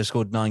 I mean, they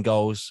scored 9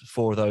 goals.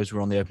 4 of those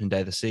were on the opening day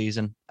of the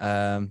season.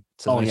 So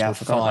they scored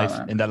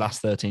 5 in their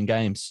last 13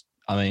 games.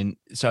 I mean,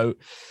 so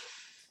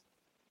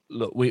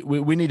look,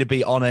 we need to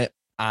be on it,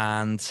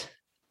 and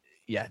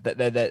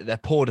they're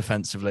poor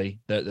defensively.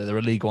 They're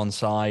a League One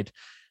side,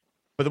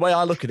 but the way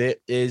I look at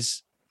it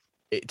is,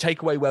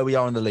 take away where we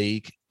are in the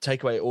league,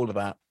 take away all of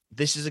that.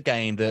 This is a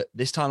game that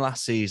this time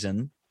last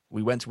season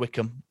we went to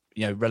Wickham,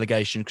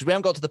 relegation, because we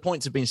haven't got to the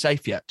points of being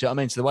safe yet. Do you know what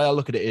I mean? So the way I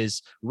look at it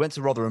is, we went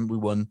to Rotherham, we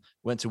won.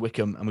 We went to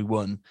Wickham and we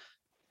won.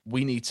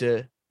 We need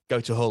to go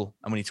to Hull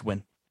and we need to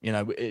win.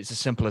 It's as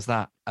simple as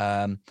that.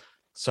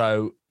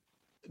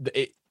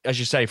 As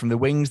you say, from the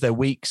wings, they're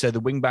weak. So the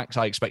wing backs,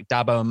 I expect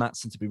Dabo and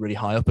Maatsen to be really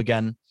high up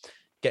again,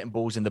 getting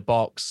balls in the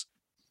box.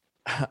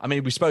 I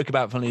mean, we spoke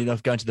about, funnily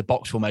enough, going to the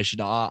box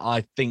formation.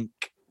 I think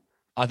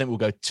we'll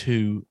go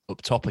 2 up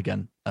top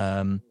again.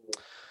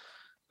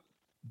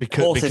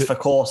 Because for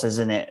courses,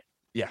 isn't it?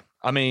 Yeah.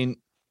 I mean,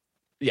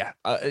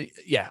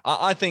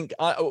 I think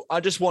I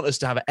just want us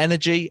to have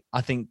energy.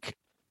 I think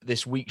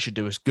this week should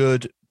do us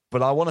good,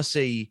 but I want to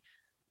see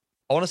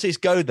us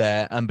go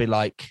there and be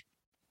like,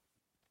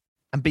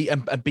 and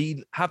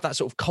have that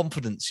sort of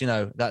confidence,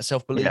 that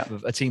self-belief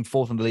of a team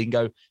 4th in the league,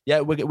 and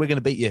go, we're going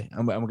to beat you,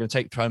 and we're going to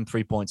take home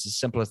 3 points. As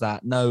simple as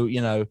that. No,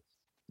 no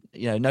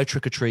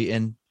trick or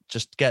treating.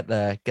 Just get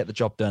there, get the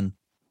job done,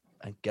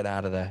 and get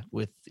out of there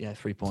with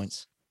 3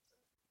 points.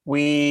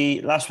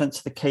 We last went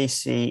to the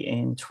KC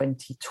in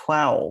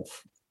 2012.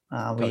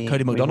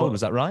 Cody McDonald, was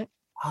that right?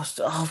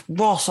 Ross,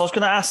 I was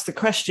going to ask the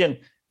question.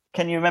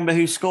 Can you remember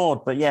who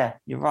scored? But yeah,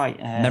 you're right.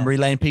 Memory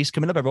lane piece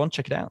coming up. Everyone,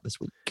 check it out this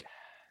week.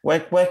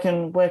 Where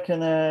can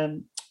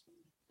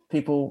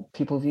people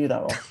view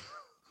that one?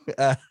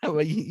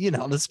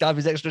 On the Sky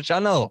Blues Extra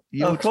channel.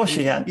 Of course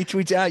you can. You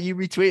tweet it out, you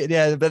retweet it,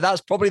 yeah. But that's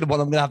probably the one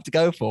I'm going to have to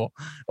go for,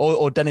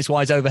 or Dennis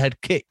Wise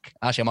overhead kick.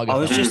 Actually, I might go. I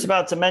was just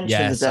about to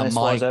mention the Dennis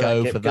Wise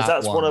overhead kick, because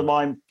that's one of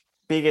my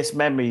biggest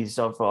memories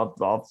of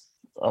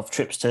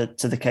trips to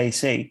the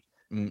KC.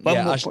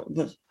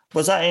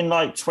 Was that in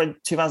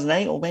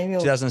 2008 or maybe?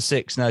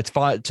 2006. No,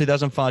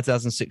 2005,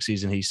 2006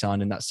 season he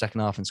signed in that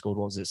second half and scored,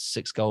 what was it,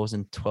 6 goals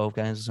in 12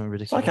 games or something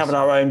ridiculous. It's like having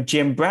our own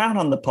Jim Brown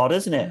on the pod,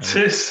 isn't it?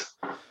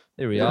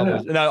 Here we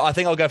are. No, I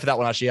think I'll go for that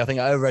one, actually. I think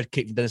overhead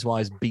kick from Dennis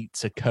Wise beat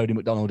Cody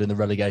McDonald in the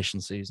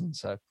relegation season.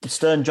 So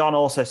Stern John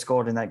also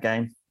scored in that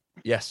game.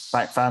 Yes.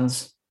 Back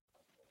fans.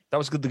 That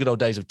was the good old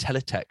days of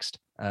teletext.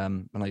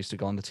 When I used to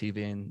go on the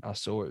TV and I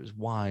saw it was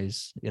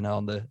Wise,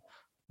 on the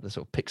the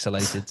sort of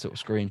pixelated sort of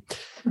screen.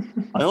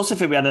 I also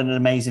think we had an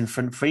amazing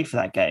front three for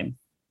that game.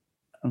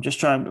 I'm just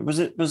trying. Was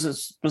that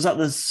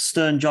the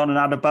Stern, John, and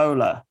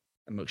Adebola?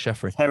 And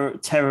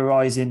McSheffrey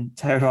terrorizing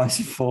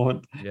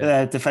forward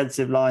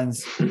defensive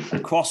lines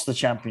across the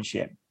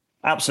championship.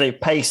 Absolute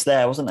pace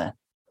there, wasn't there?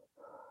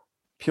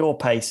 Pure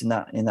pace in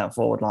that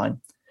forward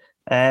line.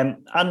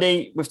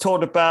 Andy, we've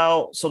talked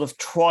about sort of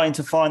trying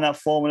to find that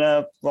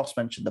formula. Ross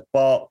mentioned the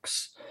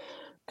box.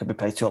 Could we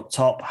play two up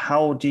top?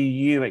 How do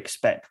you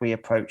expect we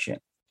approach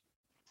it?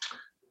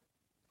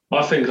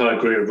 I think I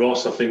agree with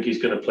Ross. I think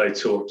he's going to play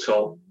two up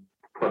top.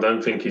 I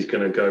don't think he's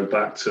going to go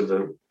back to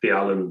the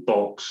Allen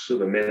box at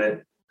the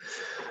minute.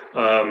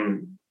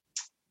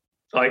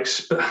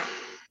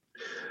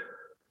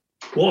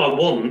 What I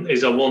want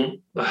is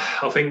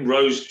I think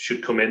Rose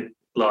should come in,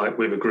 like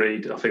we've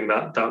agreed. I think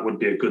that would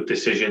be a good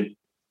decision.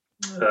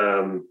 It's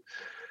a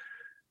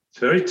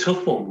very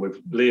tough one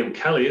with Liam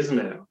Kelly, isn't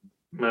it?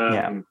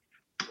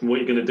 What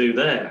you're going to do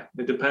there?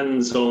 It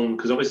depends on,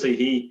 because obviously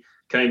he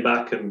came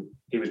back and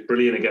he was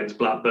brilliant against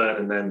Blackburn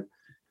and then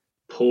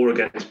poor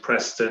against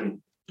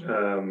Preston.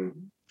 And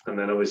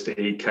then obviously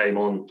he came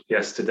on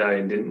yesterday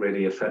and didn't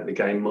really affect the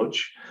game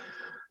much.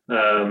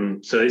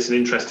 So it's an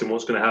interesting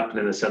what's going to happen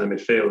in the centre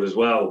midfield as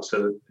well.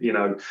 So,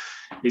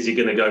 is he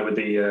going to go with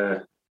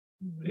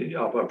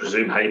I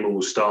presume Hamer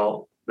will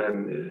start,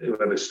 then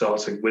whoever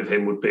starts with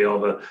him would be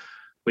either,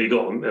 well, you've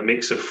got a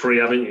mix of three,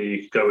 haven't you?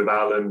 You could go with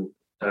Allen,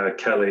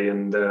 Kelly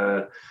and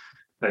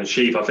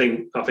Sheaf. I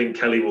think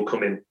Kelly will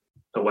come in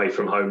away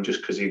from home just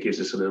because he gives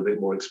us a little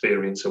bit more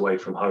experience away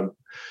from home.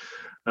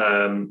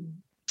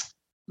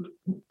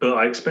 But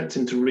I expect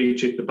him to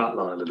rejig the back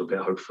line a little bit,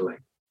 hopefully.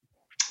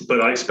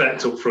 But I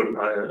expect up front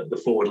the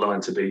forward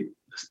line to be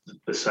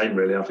the same,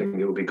 really. I think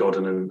it will be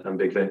Godden and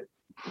Big Vin.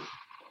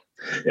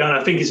 Yeah, and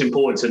I think it's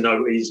important to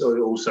note, he's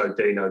also,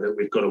 Dino, that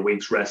we've got a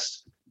week's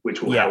rest,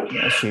 which will help.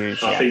 That's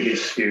huge, I think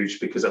it's huge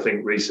because I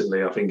think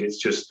recently, it's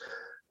just,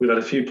 we've had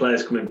a few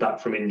players coming back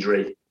from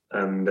injury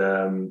and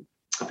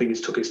I think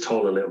it's took its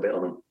toll a little bit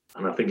on them.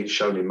 And I think it's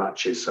shown in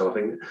matches. So I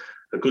think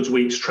a good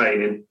week's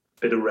training,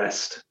 bit of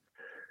rest,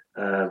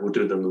 will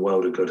do them the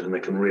world of good and they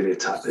can really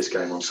attack this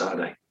game on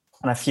Saturday.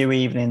 And a few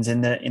evenings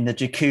in the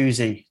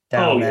jacuzzi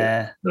down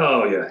there.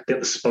 Oh yeah, get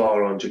the spa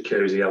on,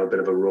 jacuzzi, have a bit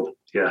of a rub.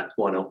 Yeah,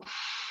 why not?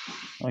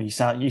 Oh, you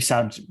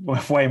sound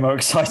way more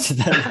excited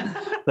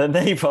than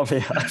they probably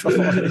are. I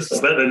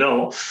bet they're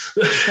not.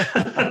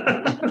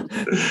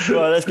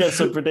 Well, let's get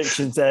some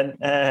predictions then.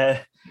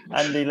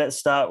 Andy, let's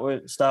start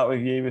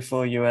with you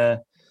before you.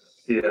 2-0,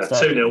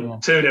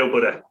 2-0,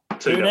 buddy.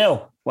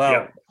 2-0. Well,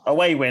 yeah.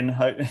 Away win.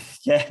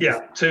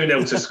 Yeah.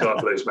 2-0 to Sky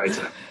Blues, mate.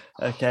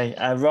 Okay,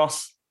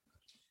 Ross.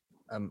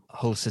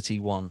 Hull City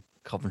 1,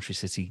 Coventry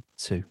City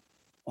 2.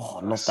 Oh,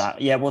 I love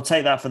that. Yeah, we'll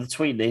take that for the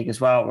Tweet League as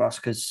well, Ross,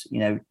 because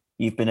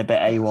you've been a bit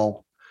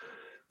AWOL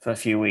for a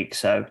few weeks,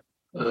 so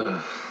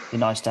it'd be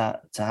nice to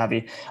have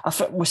you.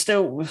 We're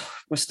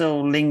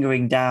still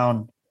lingering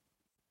down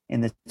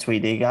in the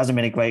Tweet League. It hasn't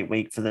been a great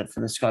week for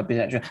the Sky Blues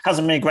Extra.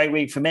 Hasn't been a great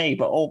week for me,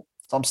 but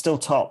I'm still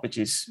top, which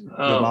is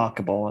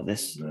remarkable at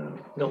this.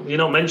 No, you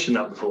not mentioned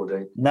that before,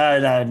 Dean. No,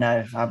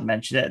 I haven't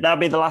mentioned it. That'll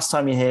be the last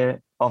time you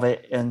hear of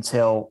it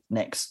until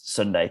next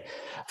Sunday.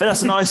 I think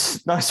that's a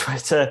nice way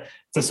to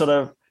sort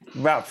of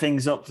wrap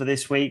things up for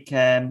this week.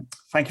 Thank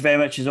you very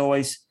much, as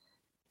always,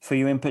 for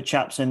your input,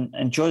 chaps, and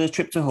enjoy the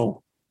trip to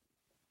Hull.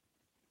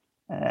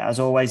 As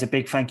always, a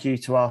big thank you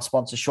to our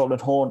sponsor, Shortland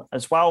Horn,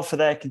 as well, for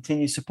their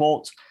continued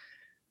support.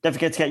 Don't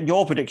forget to get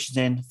your predictions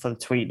in for the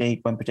Tweet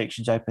League when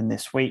predictions open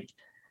this week.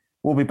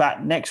 We'll be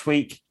back next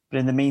week, but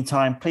in the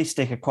meantime, please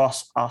stick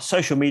across our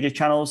social media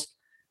channels.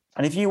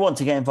 And if you want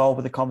to get involved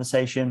with the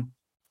conversation,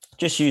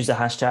 just use the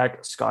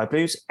hashtag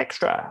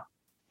SkyBluesExtra.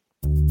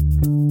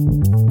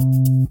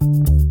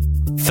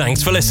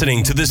 Thanks for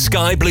listening to the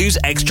Sky Blues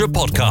Extra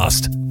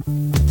podcast.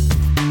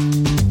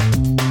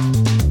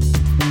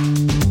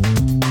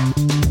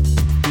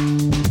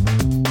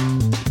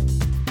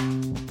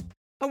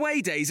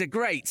 Away days are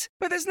great,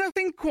 but there's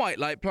nothing quite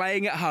like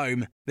playing at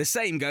home. The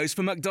same goes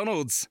for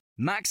McDonald's.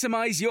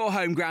 Maximise your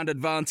home ground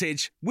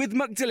advantage with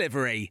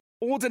McDelivery.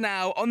 Order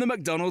now on the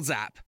McDonald's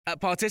app.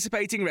 At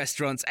participating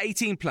restaurants,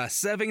 18 plus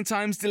serving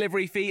times,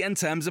 delivery fee and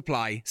terms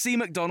apply. See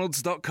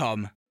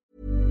mcdonalds.com.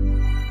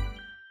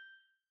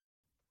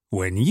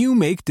 When you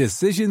make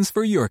decisions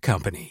for your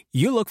company,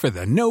 you look for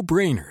the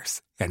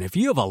no-brainers. And if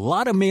you have a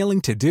lot of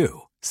mailing to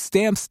do,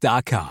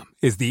 Stamps.com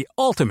is the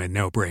ultimate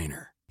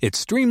no-brainer. It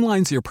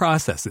streamlines your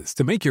processes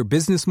to make your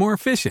business more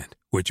efficient,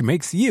 which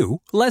makes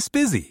you less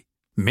busy.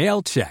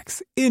 Mail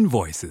checks,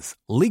 invoices,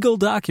 legal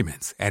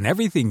documents, and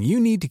everything you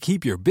need to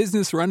keep your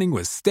business running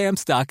with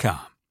Stamps.com.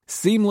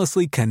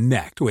 Seamlessly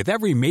connect with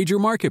every major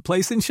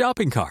marketplace and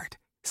shopping cart.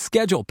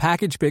 Schedule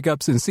package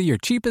pickups and see your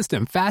cheapest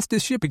and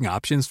fastest shipping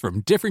options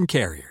from different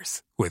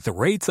carriers. With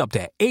rates up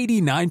to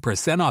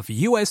 89% off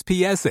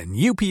USPS and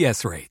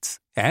UPS rates.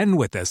 And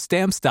with the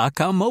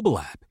Stamps.com mobile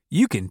app,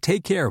 you can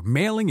take care of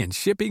mailing and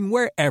shipping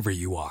wherever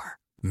you are.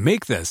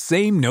 Make the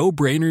same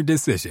no-brainer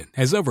decision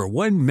as over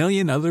 1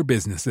 million other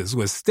businesses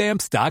with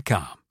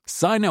Stamps.com.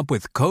 Sign up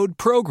with code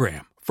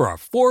PROGRAM for a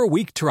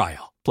 4-week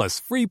trial, plus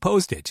free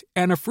postage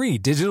and a free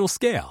digital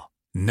scale.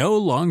 No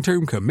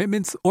long-term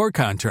commitments or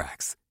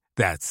contracts.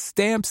 That's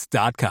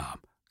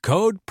Stamps.com.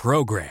 Code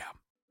PROGRAM.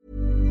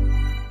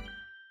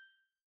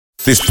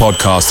 This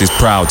podcast is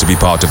proud to be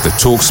part of the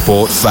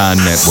TalkSport Fan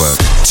Network.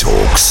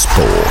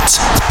 TalkSport.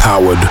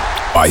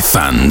 Powered by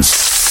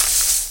fans.